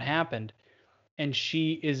 what happened? And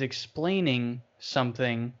she is explaining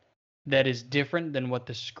something that is different than what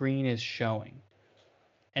the screen is showing.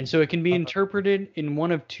 And so it can be interpreted in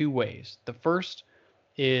one of two ways. The first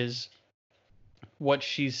is what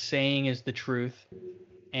she's saying is the truth,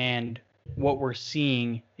 and what we're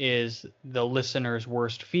seeing is the listener's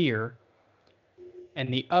worst fear.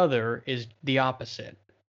 And the other is the opposite.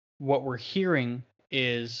 What we're hearing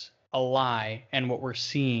is a lie, and what we're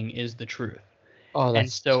seeing is the truth. Oh,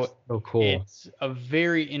 that's so cool. It's a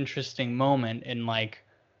very interesting moment in like,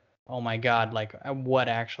 oh my God, like what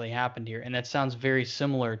actually happened here? And that sounds very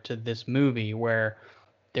similar to this movie where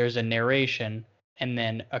there's a narration and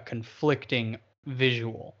then a conflicting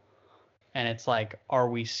visual. And it's like, are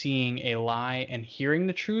we seeing a lie and hearing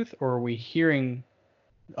the truth, or are we hearing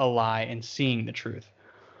a lie and seeing the truth?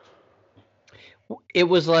 It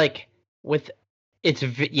was like it's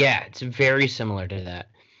very similar to that.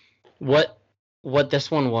 What this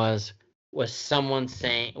one was was someone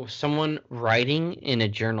writing in a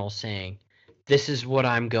journal saying, "This is what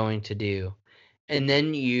I'm going to do," and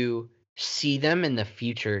then you see them in the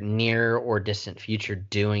future, near or distant future,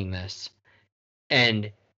 doing this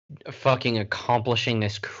and fucking accomplishing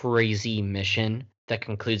this crazy mission that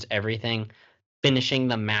concludes everything, finishing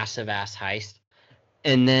the massive ass heist,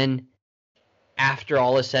 and then after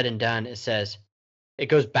all is said and done, it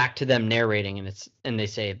goes back to them narrating, and they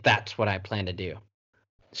say, "That's what I plan to do."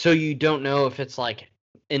 So you don't know if it's like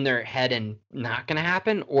in their head and not gonna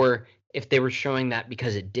happen, or if they were showing that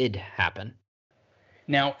because it did happen.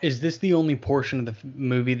 Now, is this the only portion of the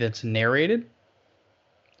movie that's narrated?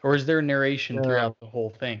 Or is there narration throughout the whole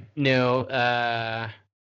thing? No,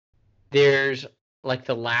 there's like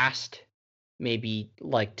the last maybe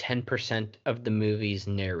like 10% of the movie's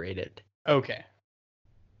narrated. Okay.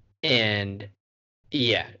 And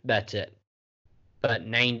yeah, that's it. But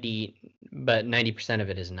 90% of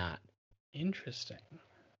it is not. Interesting.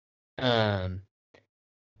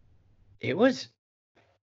 It was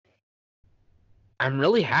I'm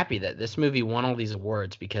really happy that this movie won all these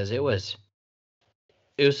awards because it was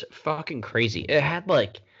fucking crazy. It had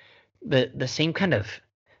like the same kind of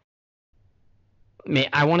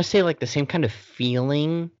I want to say like the same kind of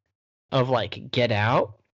feeling of like Get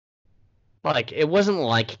Out. Like it wasn't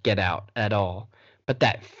like Get Out at all, but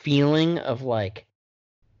that feeling of like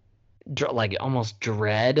almost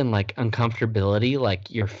dread and like uncomfortability,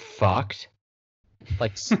 like you're fucked.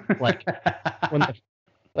 Like when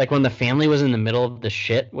when the family was in the middle of the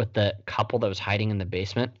shit with the couple that was hiding in the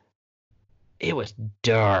basement, it was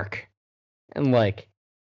dark and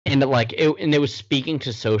it was speaking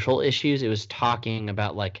to social issues. It was talking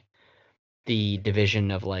about like the division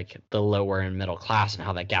of like the lower and middle class and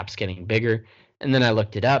how that gap's getting bigger. And then I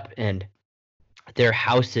looked it up, and their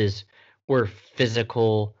houses were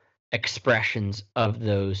physical expressions of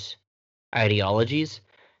those ideologies.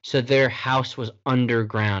 So their house was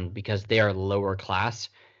underground because they are lower class.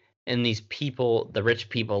 And these people, the rich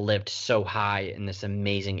people, lived so high in this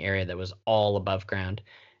amazing area that was all above ground.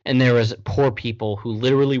 And there was poor people who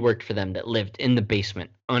literally worked for them that lived in the basement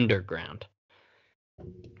underground.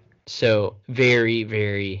 So very,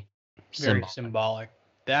 very symbolic.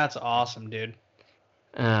 That's awesome, dude.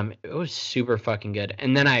 It was super fucking good.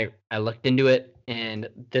 And then I looked into it, and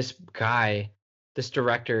this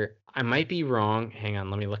director, I might be wrong. Hang on,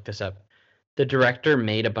 let me look this up. The director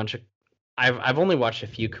made a bunch of I've only watched a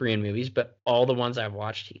few Korean movies, but all the ones I've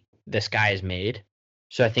watched, this guy has made.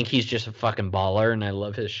 So I think he's just a fucking baller, and I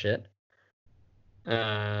love his shit.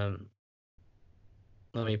 Let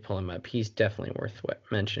me pull him up. He's definitely worth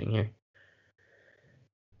mentioning here.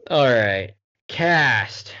 All right,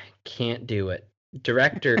 cast, can't do it.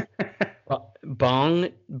 Director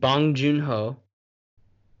Bong Joon-ho.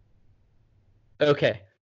 Okay,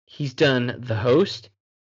 he's done The Host,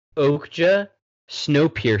 Okja,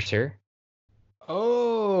 Snowpiercer.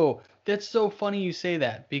 Oh, that's so funny you say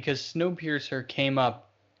that, because Snowpiercer came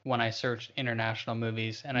up when I searched international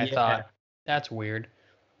movies, and I thought, that's weird.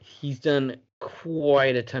 He's done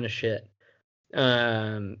quite a ton of shit.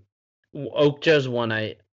 Okja's one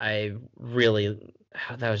I really,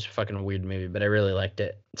 that was a fucking weird movie, but I really liked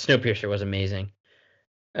it. Snowpiercer was amazing.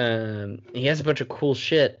 He has a bunch of cool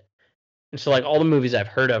shit. And so like all the movies I've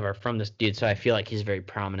heard of are from this dude, so I feel like he's very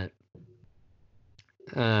prominent.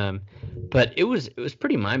 But it was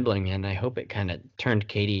pretty mind-blowing, and I hope it kind of turned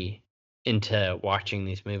Katie into watching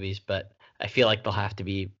these movies, but I feel like they'll have to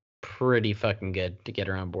be pretty fucking good to get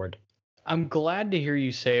her on board. I'm glad to hear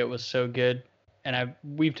you say it was so good, and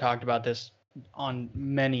we've talked about this on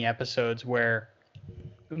many episodes where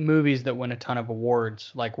movies that win a ton of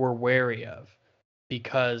awards, like, we're wary of,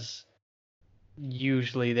 because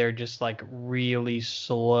usually they're just like really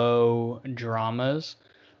slow dramas.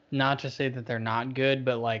 Not to say that they're not good,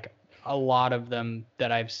 but like a lot of them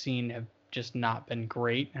that I've seen have just not been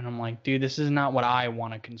great, and I'm like, dude, this is not what I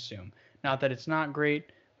want to consume. Not that it's not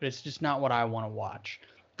great, but it's just not what I want to watch.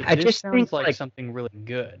 But this sounds like something really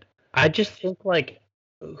good. I just think like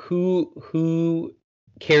who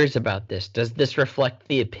cares about this? Does this reflect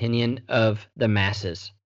the opinion of the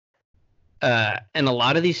masses? And a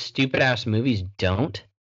lot of these stupid ass movies don't.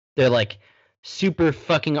 They're like super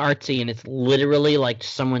fucking artsy, and it's literally like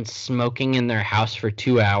someone smoking in their house for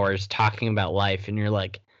 2 hours talking about life, and you're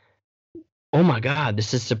like, oh my god,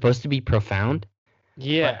 this is supposed to be profound?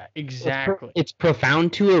 Yeah, exactly. It's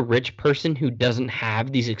profound to a rich person who doesn't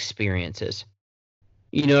have these experiences.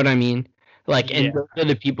 You know what I mean? Like, and those are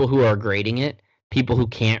the people who are grading it, people who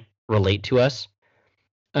can't relate to us.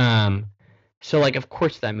 So like, of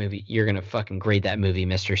course that movie, you're gonna fucking grade that movie,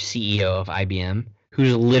 Mr. CEO of IBM,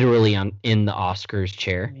 who's literally in the Oscars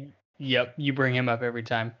chair. Yep, you bring him up every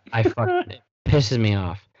time. It pisses me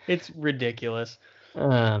off. It's ridiculous.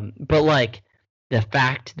 But like the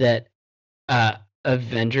fact that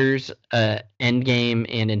Avengers, Endgame,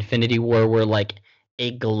 and Infinity War were like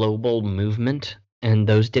a global movement, and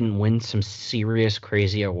those didn't win some serious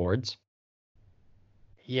crazy awards.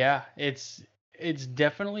 Yeah, it's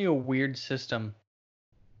definitely a weird system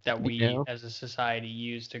that we as a society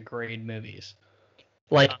use to grade movies.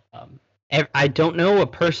 Like, I don't know a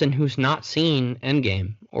person who's not seen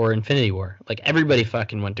Endgame or Infinity War. Like, everybody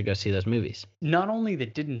fucking went to go see those movies. Not only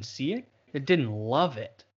that didn't see it, that didn't love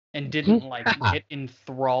it, and didn't like get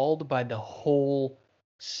enthralled by the whole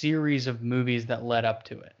series of movies that led up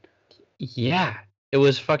to it. Yeah, it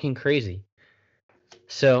was fucking crazy.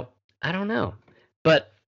 So, I don't know. But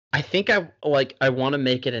I think I want to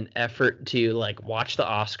make it an effort to like watch the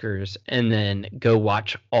Oscars and then go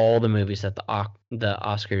watch all the movies that the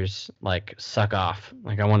Oscars like suck off.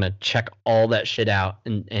 Like I want to check all that shit out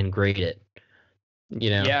and grade it. You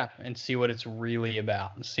know? Yeah, and see what it's really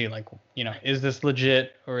about and see like, is this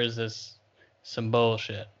legit or is this some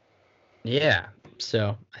bullshit? Yeah.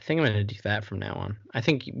 So, I think I'm going to do that from now on. I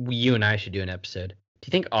think you and I should do an episode. Do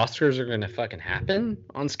you think Oscars are going to fucking happen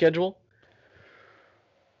on schedule?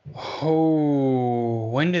 Oh,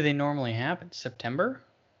 when do they normally happen? September?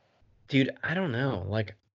 Dude, I don't know.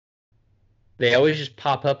 Like, they always just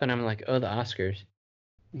pop up, and I'm like, oh, the Oscars.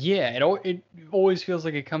 Yeah, it always feels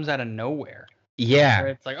like it comes out of nowhere. Yeah.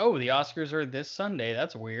 It's like, oh, the Oscars are this Sunday.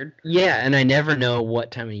 That's weird. Yeah, and I never know what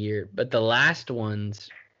time of year. But the last ones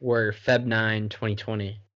were Feb 9,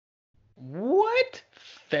 2020. What?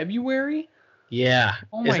 February? Yeah.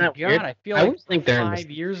 Oh my God, weird? I feel like think 5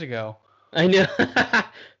 years ago. I know.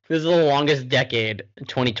 This is the longest decade,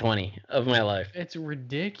 2020, of my life. It's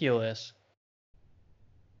ridiculous.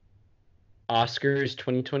 Oscars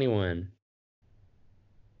 2021.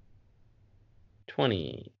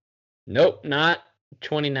 20. Nope, not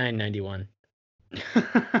 29.91.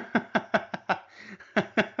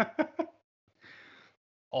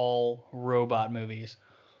 All robot movies.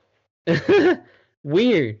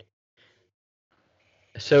 Weird.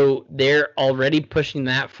 So they're already pushing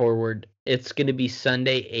that forward. It's going to be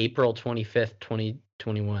Sunday, April 25th,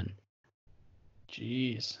 2021.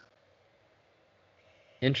 Jeez.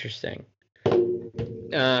 Interesting.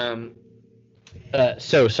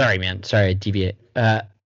 So sorry, man. Sorry, I deviate.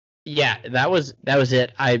 Yeah, that was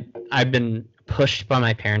it. I've been pushed by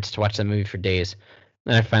my parents to watch that movie for days.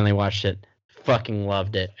 Then I finally watched it. Fucking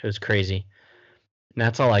loved it. It was crazy. And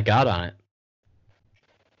that's all I got on it.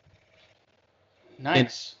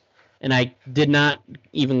 Nice. And I did not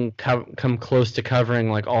even come close to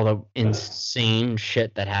covering like all the insane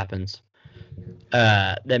shit that happens.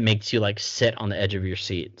 That makes you like sit on the edge of your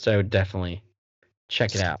seat. So definitely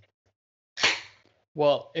check it out.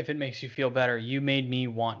 Well, if it makes you feel better, you made me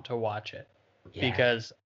want to watch it. Yeah.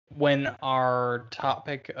 Because when our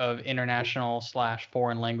topic of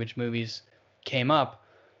international/foreign language movies came up,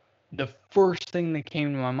 the first thing that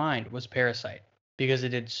came to my mind was Parasite. Because it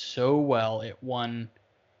did so well. It won,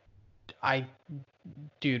 4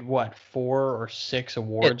 or 6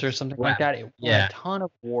 awards or something like that. It won a ton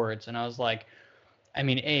of awards. And I was like, I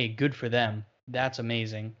mean, A, good for them. That's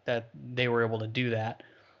amazing that they were able to do that.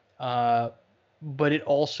 But it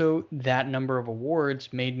also, that number of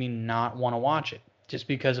awards made me not want to watch it. Just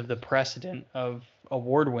because of the precedent of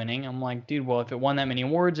award winning. I'm like, dude, well, if it won that many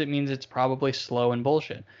awards, it means it's probably slow and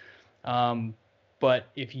bullshit. But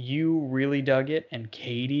if you really dug it and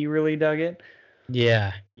Katie really dug it,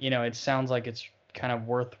 yeah, it sounds like it's kind of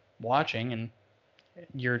worth watching, and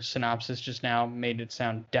your synopsis just now made it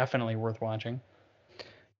sound definitely worth watching.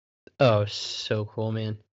 Oh, so cool,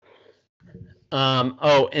 man.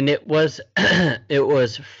 And it was it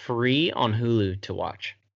was free on Hulu to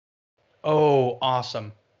watch. Oh,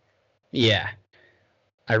 awesome. Yeah.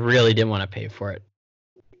 I really didn't want to pay for it.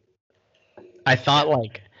 I thought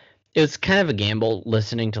like it was kind of a gamble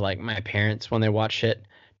listening to like my parents when they watch shit.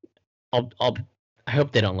 I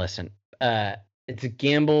hope they don't listen. It's a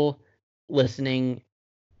gamble listening.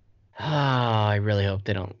 I really hope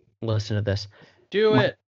they don't listen to this. Do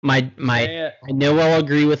it. I know I'll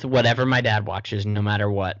agree with whatever my dad watches, no matter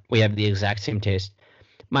what. We have the exact same taste.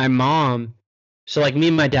 My mom, so like me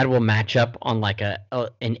and my dad will match up on like an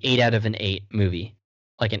 8 out of an 8 movie,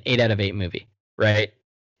 like an 8 out of 8 movie, right?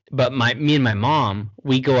 But me and my mom,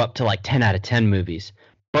 we go up to like 10 out of 10 movies.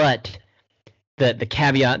 But the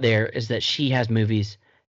caveat there is that she has movies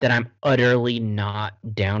that I'm utterly not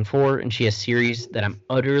down for, and she has series that I'm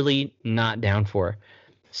utterly not down for.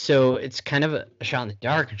 So it's kind of a shot in the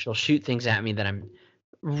dark, and she'll shoot things at me that I'm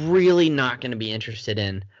really not going to be interested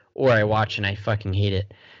in, or I watch and I fucking hate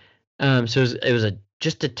it. So it was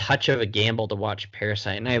just a touch of a gamble to watch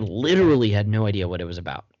Parasite, and I literally had no idea what it was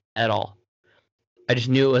about at all. I just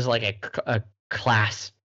knew it was like a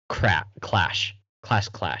class clash.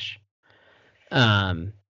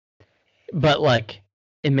 But like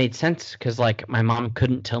it made sense because like my mom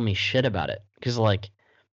couldn't tell me shit about it because like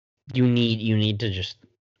you need to just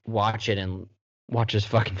watch it and watch his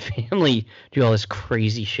fucking family do all this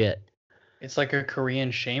crazy shit. It's like a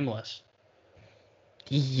Korean Shameless.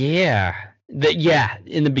 Yeah. Yeah,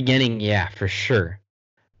 in the beginning, yeah, for sure.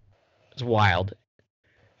 It's wild.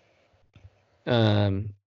 It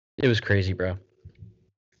was crazy, bro.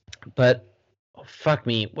 But fuck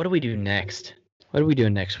me, what do we do next? What are we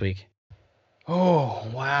doing next week? Oh,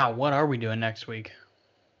 wow. What are we doing next week?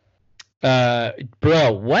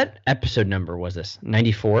 Bro, what episode number was this?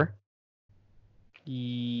 94?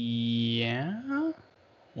 Yeah.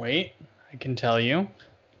 Wait, I can tell you.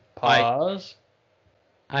 Pause.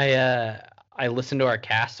 I listen to our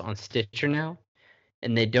cast on Stitcher now,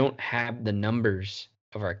 and they don't have the numbers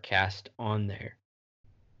of our cast on there.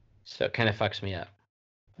 So it kind of fucks me up.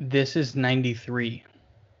 This is 93.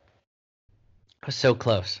 I was so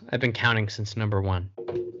close. I've been counting since number 1.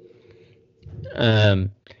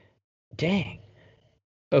 Dang.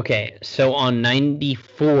 Okay, so on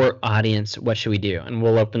 94 audience, what should we do? And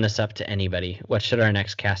we'll open this up to anybody. What should our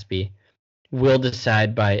next cast be? We'll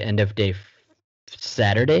decide by end of day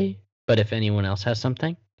Saturday, but if anyone else has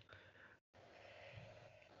something?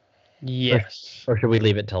 Yes. Or should we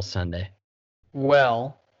leave it till Sunday?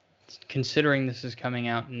 Well, considering this is coming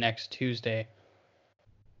out next Tuesday,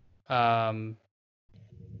 we're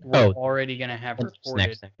already going to have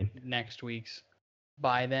recorded next week's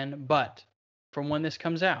by then. But from when this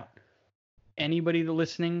comes out, anybody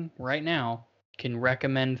listening right now can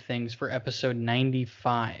recommend things for episode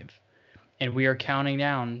 95. And we are counting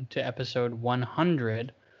down to episode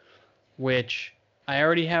 100, which I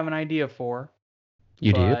already have an idea for.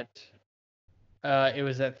 You do? It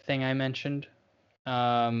was that thing I mentioned.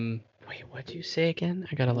 Wait, what do you say again?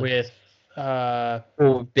 I gotta look. With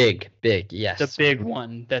big, yes. The big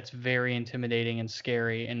one that's very intimidating and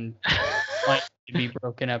scary and might be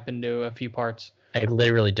broken up into a few parts. I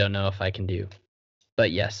literally don't know if I can do, but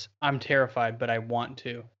yes. I'm terrified, but I want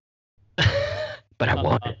to. But I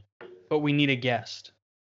want it. But we need a guest.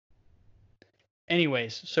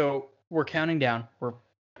 Anyways, so we're counting down. We're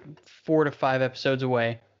 4 to 5 episodes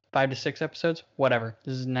away. 5 to 6 episodes? Whatever.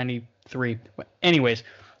 This is 93. Anyways,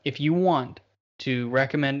 if you want to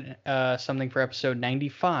recommend something for episode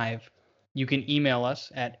 95, you can email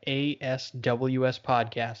us at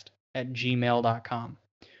aswspodcast@gmail.com.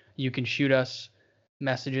 You can shoot us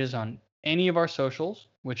messages on any of our socials,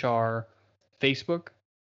 which are Facebook,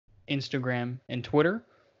 Instagram, and Twitter,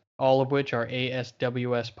 all of which are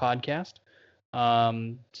ASWS Podcast.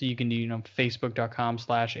 So you can do,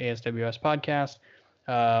 facebook.com/ASWS Podcast,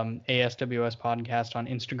 ASWS Podcast on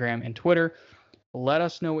Instagram and Twitter. Let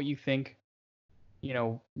us know what you think,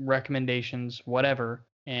 recommendations, whatever,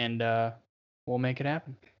 and we'll make it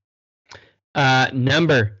happen.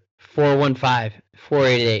 Number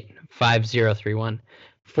 415-488-5031.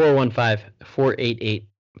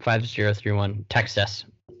 415-488-5031. Text us.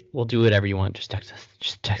 We'll do whatever you want. Just text us.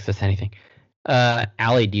 Just text us anything.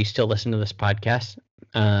 Allie, do you still listen to this podcast?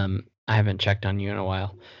 I haven't checked on you in a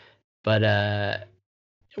while, but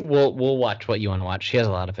we'll watch what you want to watch. She has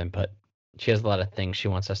a lot of input. She has a lot of things she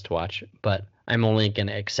wants us to watch, but I'm only going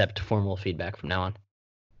to accept formal feedback from now on.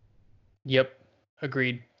 Yep,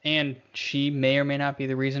 agreed. And she may or may not be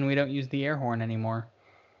the reason we don't use the air horn anymore.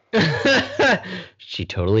 She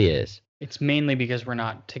totally is. It's mainly because we're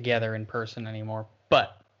not together in person anymore,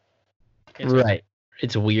 but right.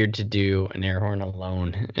 It's weird to do an air horn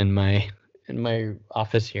alone in my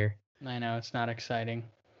office here. I know, it's not exciting.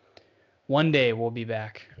 One day we'll be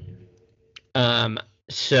back.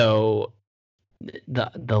 So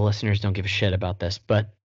the listeners don't give a shit about this,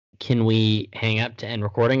 but can we hang up to end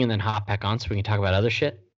recording and then hop back on so we can talk about other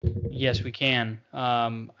shit? Yes, we can. I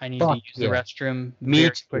need to use the restroom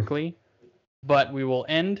very quickly, but we will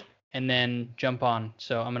end and then jump on.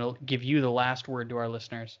 So I'm going to give you the last word to our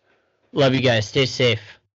listeners. Love you guys. Stay safe.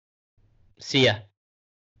 See ya.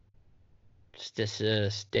 Just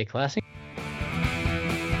stay classy.